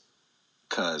is.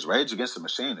 Cause Rage Against the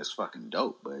Machine is fucking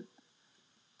dope, but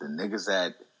the niggas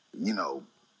that,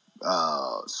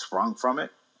 sprung from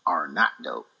it are not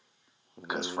dope.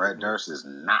 Because Fred Durst is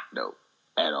not dope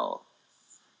at all.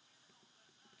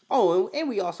 Oh, and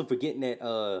we also forgetting that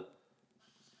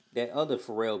that other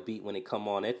Pharrell beat when it come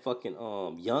on, that fucking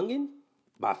Youngin'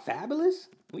 by Fabulous.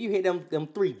 When you hear them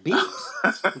three beats.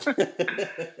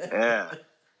 Yeah.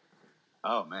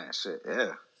 Oh man, shit,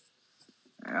 yeah.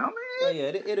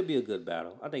 It'll be a good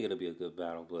battle. I think it'll be a good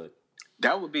battle, but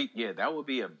that would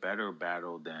be a better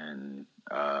battle than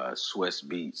Swiss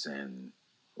Beats and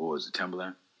what was it,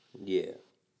 Timbaland? Yeah.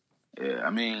 Yeah, I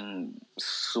mean,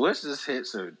 Swiss's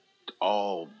hits are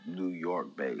all New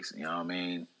York based, you know what I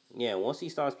mean? Yeah, once he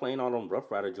starts playing all them Rough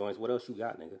Rider joints, what else you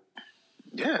got, nigga?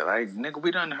 Yeah, like, nigga,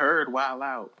 we done heard Wild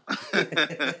Out.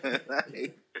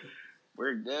 Like,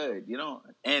 we're good,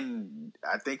 And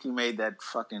I think he made that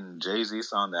fucking Jay-Z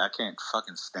song that I can't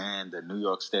fucking stand, the New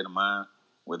York State of Mind,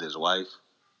 with his wife.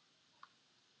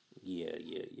 Yeah.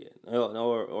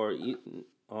 Or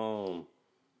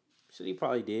shit, he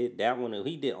probably did that one.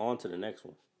 He did On to the Next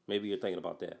One. Maybe you're thinking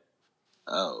about that.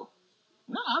 Oh,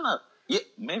 no, I'm not. Yeah,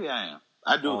 maybe I am.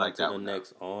 I do like that one.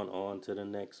 On to the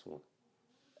next one.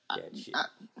 That shit.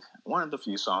 One of the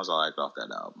few songs I liked off that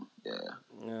album.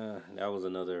 Yeah. That was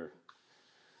another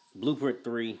Blueprint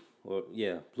 3.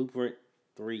 Blueprint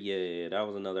 3. Yeah, that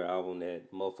was another album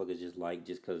that motherfuckers just liked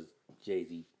just because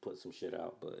Jay-Z put some shit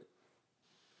out. But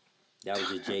that was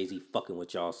just Jay-Z fucking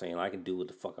with y'all, saying I can do what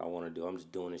the fuck I want to do. I'm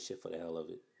just doing this shit for the hell of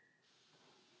it.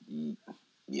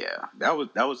 Yeah, that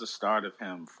was the start of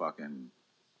him fucking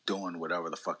doing whatever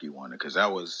the fuck he wanted. Because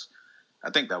I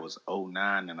think that was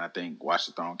 2009, and I think Watch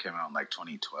the Throne came out in like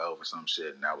 2012 or some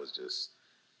shit, and that was just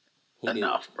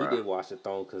enough, bro. He did Watch the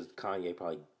Throne because Kanye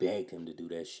probably begged him to do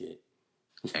that shit.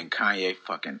 And Kanye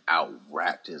fucking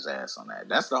out-rapped his ass on that.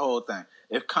 That's the whole thing.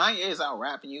 If Kanye is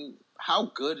out-rapping you, how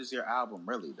good is your album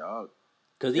really, dog?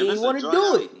 Because he didn't want to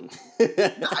do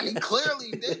it. Nah, he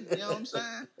clearly didn't, you know what I'm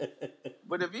saying?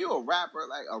 But if you a rapper,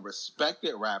 like a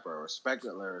respected rapper, a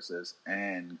respected lyricist,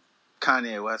 and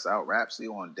Kanye West out-raps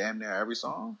you on damn near every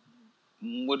song,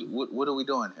 what are we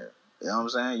doing here? You know what I'm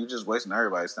saying? You're just wasting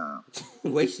everybody's time.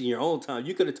 Wasting your own time.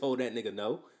 You could have told that nigga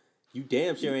no. You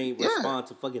damn sure ain't respond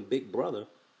to fucking Big Brother.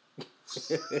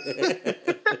 They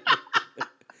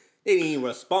didn't even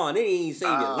respond. They didn't even say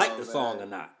they liked the song or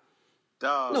not.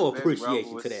 Dog, no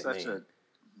appreciation to that man.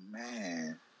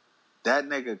 Man, that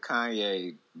nigga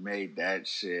Kanye made that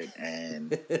shit,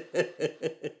 and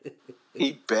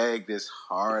he begged his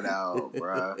heart out,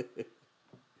 bro.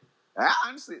 I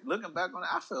honestly, looking back on it,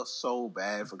 I feel so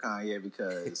bad for Kanye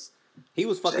because he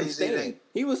was fucking staying.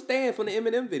 He was staying from the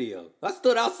Eminem video. I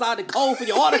stood outside the cold for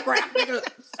your autograph, nigga.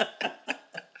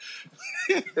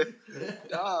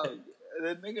 Dog,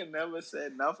 the nigga never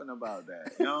said nothing about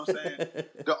that. You know what I'm saying?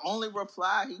 The only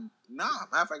reply matter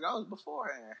of fact, that was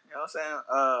beforehand. You know what I'm saying?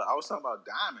 I was talking about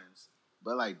Diamonds,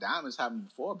 but like Diamonds happened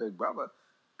before Big Brother.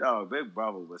 Dog, Big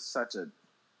Brother was such a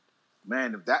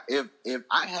man. If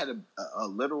I had a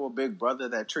literal Big Brother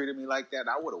that treated me like that,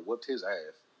 I would have whooped his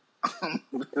ass.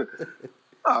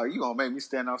 Oh, you gonna make me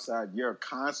stand outside your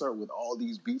concert with all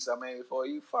these beats I made for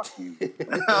you? Fuck you.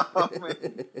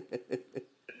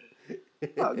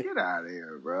 Oh, get out of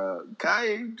here, bro.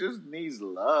 Kanye just needs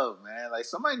love, man. Like,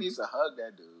 somebody needs to hug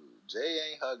that dude. Jay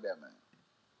ain't hugged that man.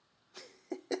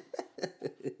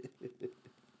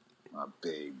 My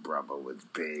big brother was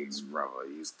Big's brother.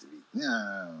 Used to be.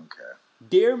 Yeah, okay.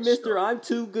 Dear Mr. I'm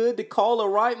too good to call or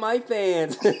write my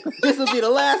fans. This will be the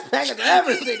last package I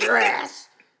ever send your ass.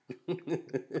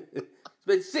 It's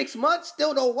been 6 months,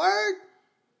 still no word?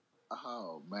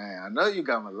 Oh man, I know you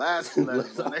got my last two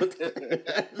letters on it.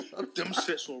 Them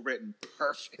shits were written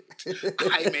perfect.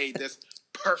 I made this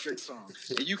perfect song,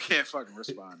 and you can't fucking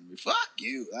respond to me. Fuck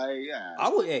you. I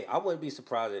wouldn't be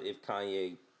surprised if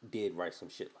Kanye did write some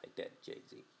shit like that to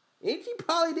Jay-Z. If he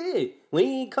probably did. When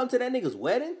he didn't come to that nigga's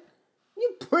wedding,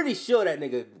 you're pretty sure that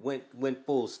nigga went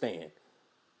full stand.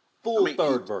 Full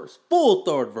third verse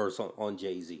on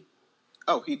Jay-Z.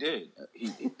 Oh, he did.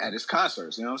 He at his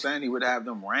concerts, you know what I'm saying? He would have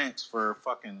them rants for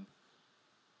fucking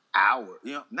hour.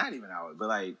 You know, not even hour, but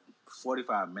like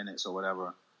 45 minutes or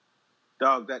whatever.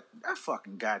 Dog, that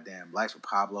fucking goddamn Life of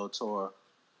Pablo tour.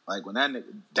 Like when that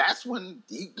nigga, that's when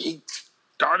he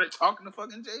started talking to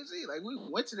fucking Jay-Z. Like we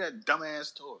went to that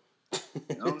dumbass tour.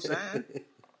 You know what I'm saying?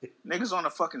 Niggas on a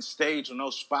fucking stage with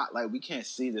no spotlight. We can't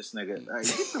see this nigga. Like,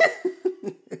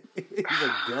 he's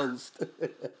a ghost.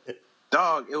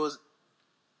 Dog, it was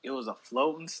a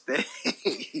floating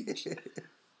stage.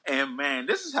 And man,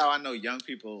 this is how I know young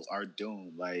people are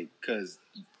doomed. Like, cause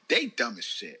they dumb as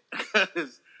shit.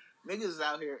 Cause niggas is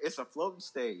out here, it's a floating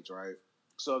stage, right?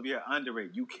 So if you're under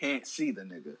it, you can't see the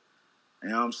nigga. You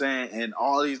know what I'm saying? And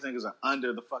all these niggas are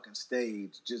under the fucking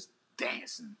stage just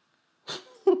dancing.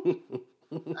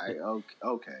 Like,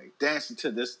 okay. Dancing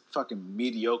to this fucking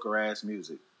mediocre ass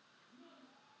music.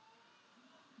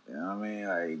 You know what I mean?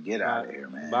 Like, get out of here,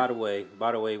 man. By the way,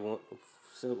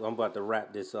 I'm about to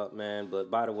wrap this up, man.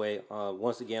 But by the way,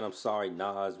 once again, I'm sorry,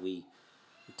 Nas. We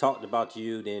talked about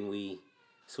you, then we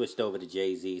switched over to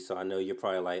Jay-Z. So I know you're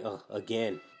probably like, oh,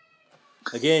 again,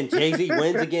 Jay-Z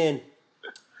wins again.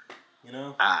 You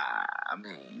know? I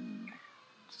mean,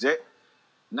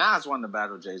 Nas won the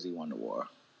battle, Jay-Z won the war.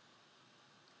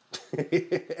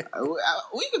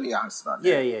 We can be honest about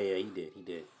that. Yeah, he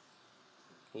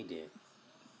did.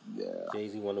 Yeah.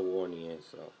 Jay-Z won the war in the end,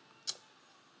 so.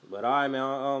 But all right, man.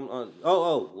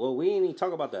 Well, we didn't even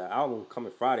talk about the album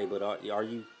coming Friday, but are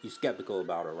you skeptical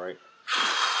about it, right?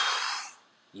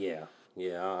 Yeah.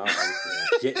 I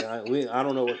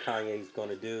don't know what Kanye's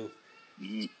gonna do.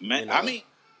 Man, you know, I mean,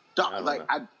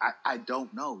 I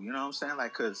don't know. You know what I'm saying?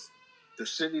 Like, cause the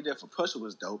shit he did for Pusha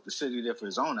was dope. The shit he did for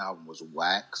his own album was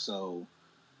whack. So,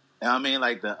 you know what I mean?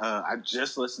 Like I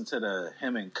just listened to the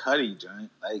him and Cudi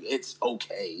joint. Like, it's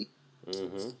okay.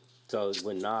 Mm-hmm. So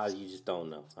with Nas, you just don't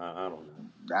know. I don't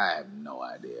know. I have no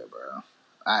idea, bro.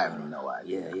 I have no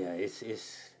idea. Yeah. It's.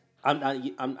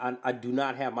 I do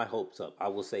not have my hopes up. I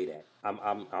will say that.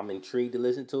 I'm intrigued to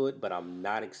listen to it, but I'm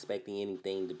not expecting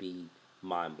anything to be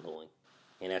mind blowing,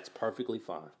 and that's perfectly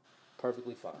fine.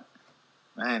 Perfectly fine.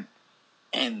 Man,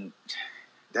 and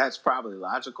that's probably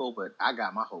logical, but I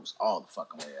got my hopes all the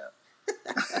fucking way up.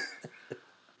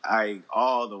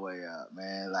 All the way up,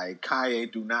 man. Like,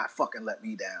 Kanye, do not fucking let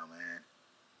me down, man.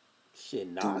 Shit,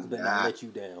 Nas better not let you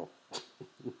down.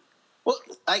 Well,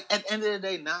 like, at the end of the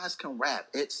day, Nas can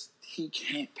rap. He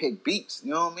can't pick beats.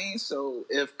 You know what I mean? So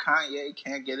if Kanye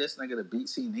can't get this nigga the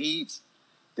beats he needs,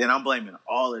 then I'm blaming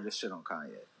all of this shit on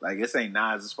Kanye. Like, this ain't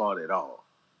Nas' fault at all.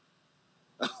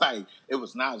 Like, it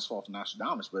was Nas' fault for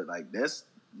Nostradamus, but like this,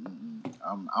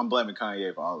 I'm blaming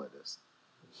Kanye for all of this.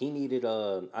 He needed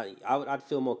I'd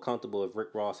feel more comfortable if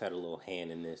Rick Ross had a little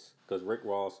hand in this, because Rick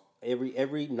Ross,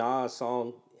 every Nas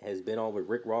song has been on with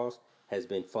Rick Ross has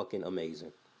been fucking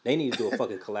amazing. They need to do a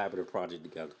fucking collaborative project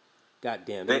together. God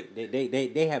damn,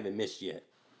 they haven't missed yet.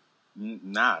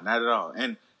 Nah, not at all.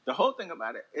 And the whole thing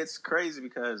about it, it's crazy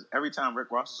because every time Rick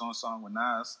Ross is on a song with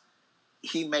Nas,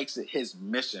 he makes it his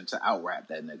mission to out-rap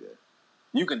that nigga.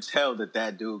 You can tell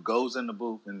that dude goes in the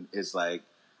booth and is like,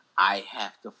 I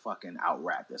have to fucking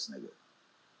out-rap this nigga.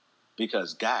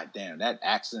 Because goddamn, that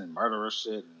accident murderer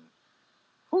shit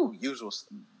and usual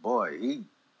boy,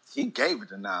 he gave it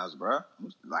to Nas, bro.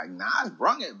 Like, Nas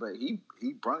brung it, but he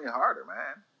brung it harder,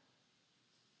 man.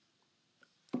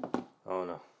 I don't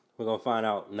know. We're gonna find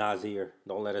out. Nasir,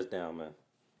 don't let us down, man.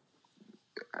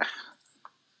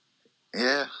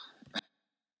 Yeah.